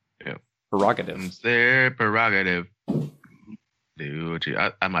 Yeah. Prerogative. It's their prerogative. Dude,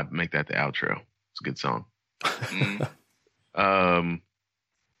 I might make that the outro. It's a good song.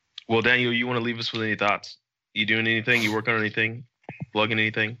 Well, Daniel, you want to leave us with any thoughts? You doing anything? You working on anything? Plugging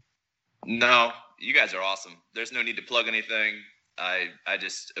anything? No, you guys are awesome. There's no need to plug anything. I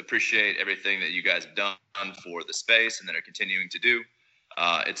just appreciate everything that you guys have done for the space and that are continuing to do.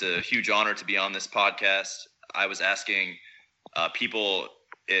 It's a huge honor to be on this podcast. I was asking people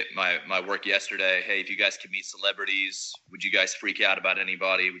my work yesterday. Hey, if you guys could meet celebrities, would you guys freak out about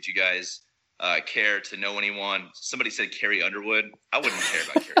anybody? Would you guys care to know anyone? Somebody said Carrie Underwood. I wouldn't care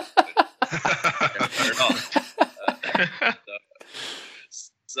about Carrie Underwood at all.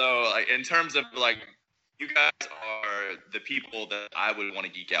 So like, in terms of like, you guys are the people that I would want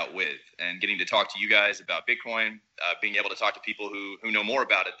to geek out with, and getting to talk to you guys about Bitcoin, being able to talk to people who know more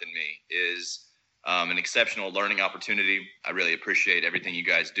about it than me is an exceptional learning opportunity. I really appreciate everything you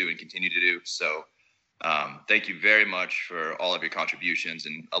guys do and continue to do. So thank you very much for all of your contributions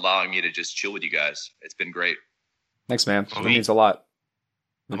and allowing me to just chill with you guys. It's been great. Thanks, man. It means a lot.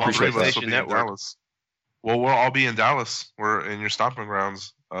 I All three appreciate of us that. will be in Dallas. Well, we'll all be in Dallas. We're in your stomping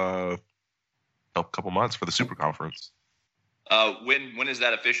grounds a couple months for the Super Conference. When is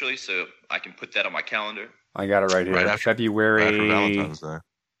that officially? So I can put that on my calendar. I got it right here. After February Valentine's Day.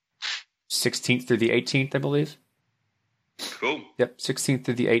 16th through the 18th, I believe. Cool. Yep, 16th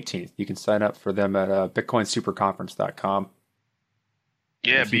through the 18th. You can sign up for them at bitcoinsuperconference.com.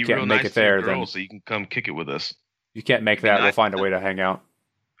 Yeah, if be you can't real make nice it there, to the then girls so you can come kick it with us. if you can't make that, we'll find a way to hang out.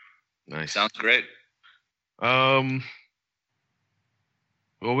 Nice. Sounds great. Well,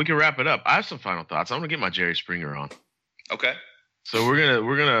 we can wrap it up. I have some final thoughts. I'm gonna get my Jerry Springer on. Okay. So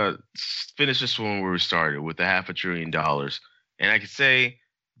we're gonna finish this one where we started with the $500 billion, and I could say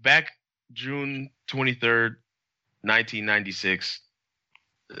back June 23rd, 1996,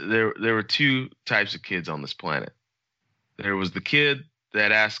 there were two types of kids on this planet. There was the kid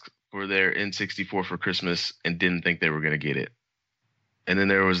that asked for their N64 for Christmas and didn't think they were gonna get it, and then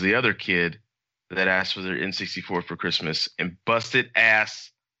there was the other kid that asked for their N64 for Christmas and busted ass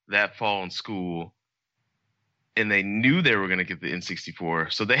that fall in school, and they knew they were going to get the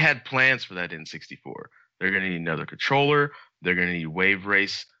N64, so they had plans for that N64. They're going to need another controller. They're going to need Wave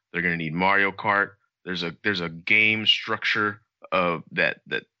Race. They're going to need Mario Kart. There's a game structure that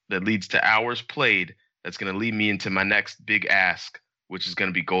leads to hours played that's going to lead me into my next big ask, which is going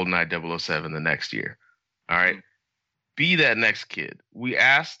to be GoldenEye 007 the next year. All right? Be that next kid. We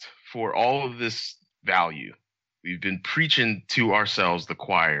asked for all of this value. We've been preaching to ourselves, the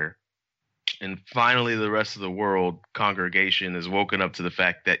choir, and finally the rest of the world congregation has woken up to the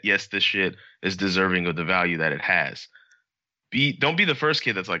fact that, yes, this shit is deserving of the value that it has. Don't be the first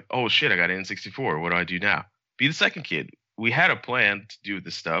kid that's like, oh, shit, I got an N64. What do I do now? Be the second kid. We had a plan to do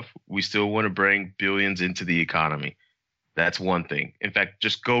this stuff. We still want to bring billions into the economy. That's one thing. In fact,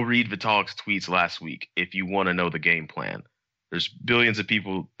 just go read Vitalik's tweets last week if you want to know the game plan. There's billions of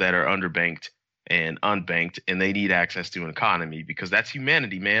people that are underbanked and unbanked, and they need access to an economy because that's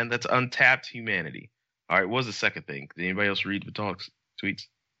humanity, man. That's untapped humanity. All right, what was the second thing? Did anybody else read Vitalik's tweets?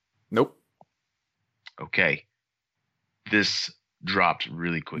 Nope. Okay. This dropped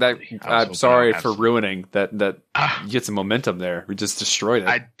really quickly. I'm sorry for ruining that. You get some momentum there. We just destroyed it.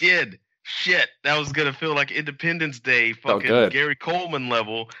 I did. Shit, that was going to feel like Independence Day, fucking Gary Coleman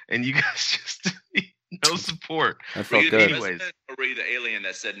level, and you guys just... No support. I felt good. Anyways. Or were you the alien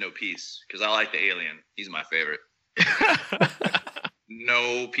that said no peace? Because I like the alien. He's my favorite.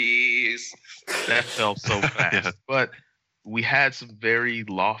 No peace. That felt so fast. Yeah. But we had some very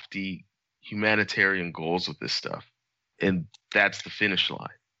lofty humanitarian goals with this stuff. And that's the finish line.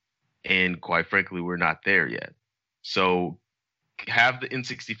 And quite frankly, we're not there yet. So have the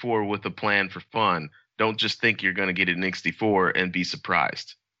N64 with a plan for fun. Don't just think you're going to get an N64 and be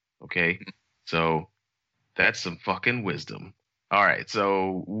surprised. Okay? So... that's some fucking wisdom. All right,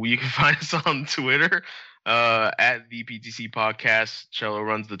 so you can find us on Twitter at the PTC Podcast. Cello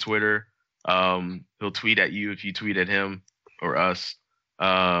runs the Twitter. He'll tweet at you if you tweet at him or us.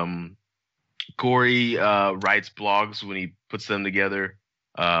 Corey writes blogs when he puts them together.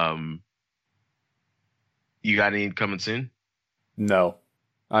 You got any coming soon? No,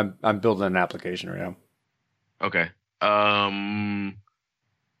 I'm building an application right now. Okay.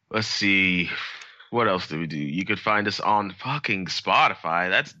 Let's see. What else do we do? You could find us on fucking Spotify.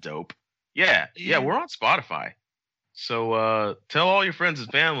 That's dope. Yeah, we're on Spotify. So tell all your friends and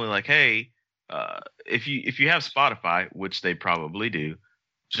family, like, hey, if you have Spotify, which they probably do,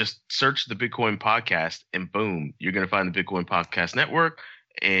 just search the Bitcoin Podcast, and boom, you're gonna find the Bitcoin Podcast Network,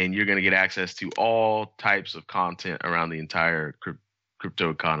 and you're gonna get access to all types of content around the entire crypto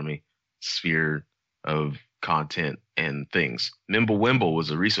economy sphere of content and things. Mimblewimble was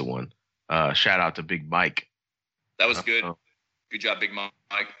a recent one. Shout out to Big Mike. That was good. Good job, Big Mike.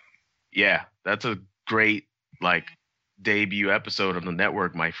 Yeah, that's a great debut episode on the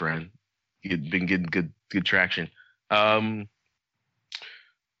network, my friend. You've been getting good traction. Let's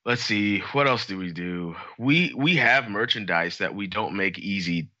see, what else do we do? We have merchandise that we don't make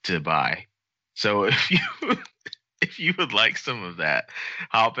easy to buy. So if you would like some of that,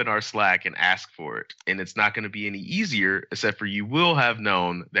 hop in our Slack and ask for it. And it's not going to be any easier, except for you will have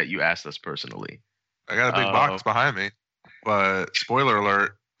known that you asked us personally. I got a big box behind me, but spoiler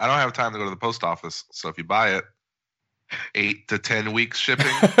alert, I don't have time to go to the post office. So if you buy it, 8 to 10 weeks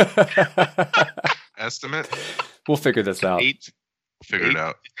shipping estimate. We'll figure this out. Figure it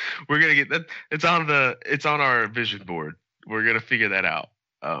out. We're gonna get that. It's on our vision board. We're gonna figure that out.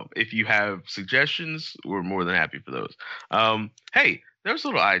 If you have suggestions, we're more than happy for those. Hey, there was a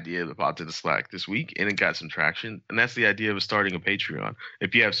little idea that popped into Slack this week, and it got some traction. And that's the idea of starting a Patreon.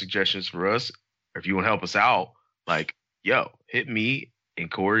 If you have suggestions for us, or if you want to help us out, like, yo, hit me and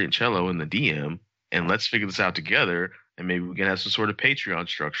Corey and Cello in the DM, and let's figure this out together. And maybe we can have some sort of Patreon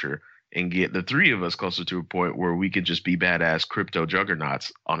structure and get the three of us closer to a point where we could just be badass crypto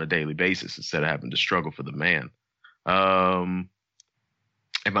juggernauts on a daily basis instead of having to struggle for the man. Am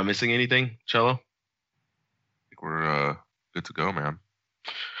I missing anything, Cello? I think we're good to go, man.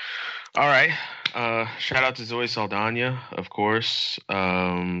 All right. Shout out to Zoe Saldana, of course.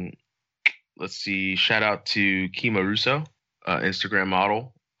 Let's see. Shout out to Kima Russo, Instagram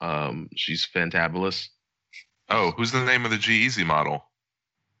model. She's fantabulous. Oh, who's the name of the G-Eazy model?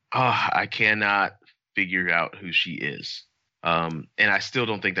 I cannot figure out who she is. And I still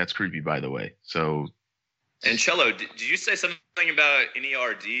don't think that's creepy, by the way. So, and Cello, did you say something about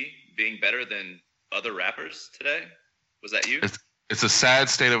NERD being better than other rappers today? Was that you? It's a sad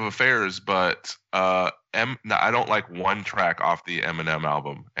state of affairs, but I don't like one track off the Eminem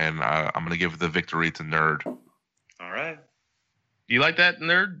album, and I'm going to give the victory to Nerd. All right. You like that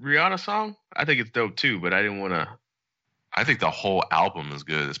Nerd Rihanna song? I think it's dope too, but I didn't want to. I think the whole album is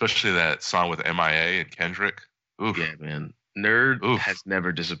good, especially that song with MIA and Kendrick. Oof. Yeah, man. Nerd has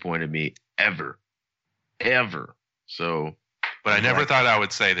never disappointed me, ever. So, but I never thought I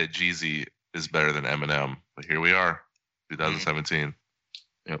would say that Jeezy is better than Eminem, but here we are, 2017.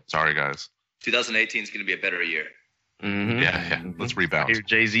 Mm-hmm. Yep. Sorry, guys. 2018 is going to be a better year. Mm-hmm. Yeah. Let's rebound. I hear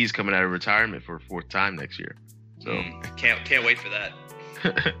Jay-Z's coming out of retirement for a fourth time next year. So can't wait for that.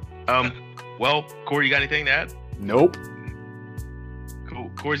 Well, Corey, you got anything to add? Nope.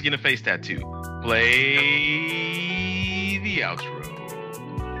 Cool. Corey's getting a face tattoo. Play the outro.